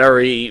be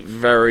very,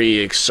 very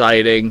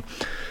exciting.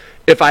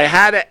 If I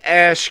had to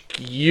ask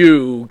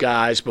you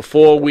guys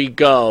before we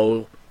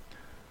go,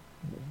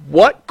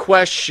 what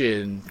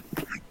question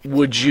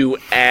would you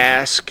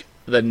ask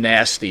the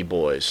Nasty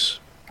Boys?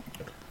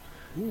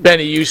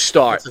 Benny, you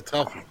start. That's a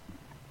tough one.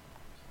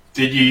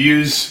 Did you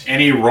use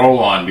any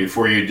roll-on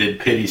before you did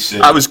Pity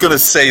City? I was going to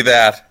say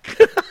that.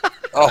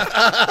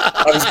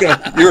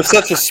 You're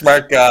such a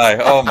smart guy.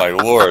 Oh, my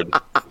Lord.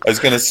 I was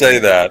going to say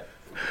that.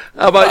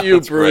 How about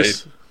you,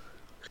 Bruce? Great.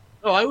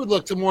 Oh, I would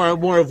look to more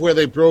of where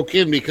they broke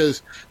in,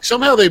 because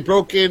somehow they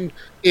broke in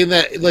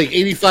that like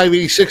 85,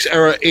 86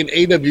 era in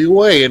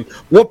AWA, and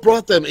what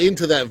brought them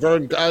into that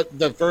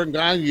Vern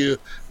Gagne,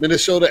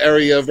 Minnesota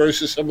area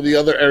versus some of the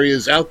other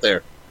areas out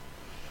there?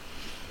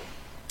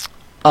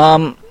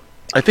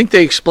 I think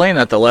they explained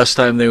that the last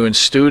time they were in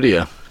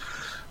studio.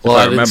 Well,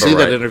 I didn't see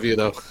that interview,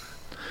 though.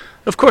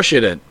 Of course you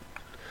didn't.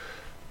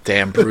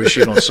 Damn, Bruce,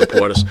 you don't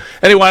support us.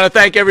 Anyway, I want to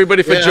thank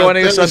everybody for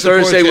joining us on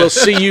Thursday. We'll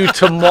see you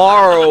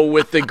tomorrow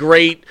with the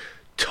great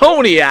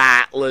Tony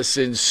Atlas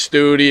in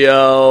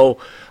studio.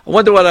 I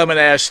wonder what I'm going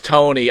to ask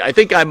Tony. I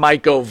think I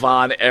might go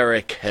Von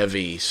Erich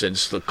heavy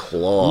since the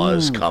Claw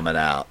is coming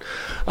out.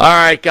 All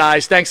right,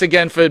 guys. Thanks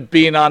again for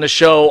being on the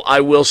show.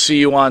 I will see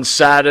you on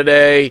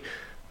Saturday.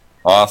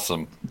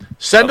 Awesome.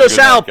 Send us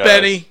out,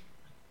 Benny.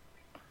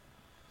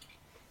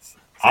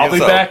 I'll be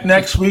back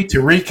next week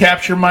to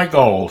recapture my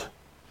gold.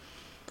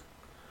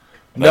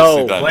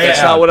 No,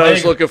 that's not what I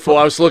was looking for.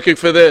 I was looking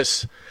for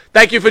this.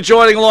 Thank you for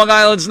joining Long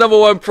Island's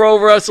 #1 pro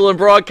wrestling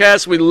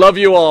broadcast. We love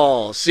you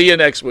all. See you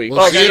next week.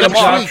 We'll see you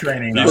tomorrow.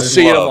 We'll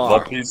see you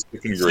tomorrow.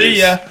 See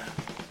ya.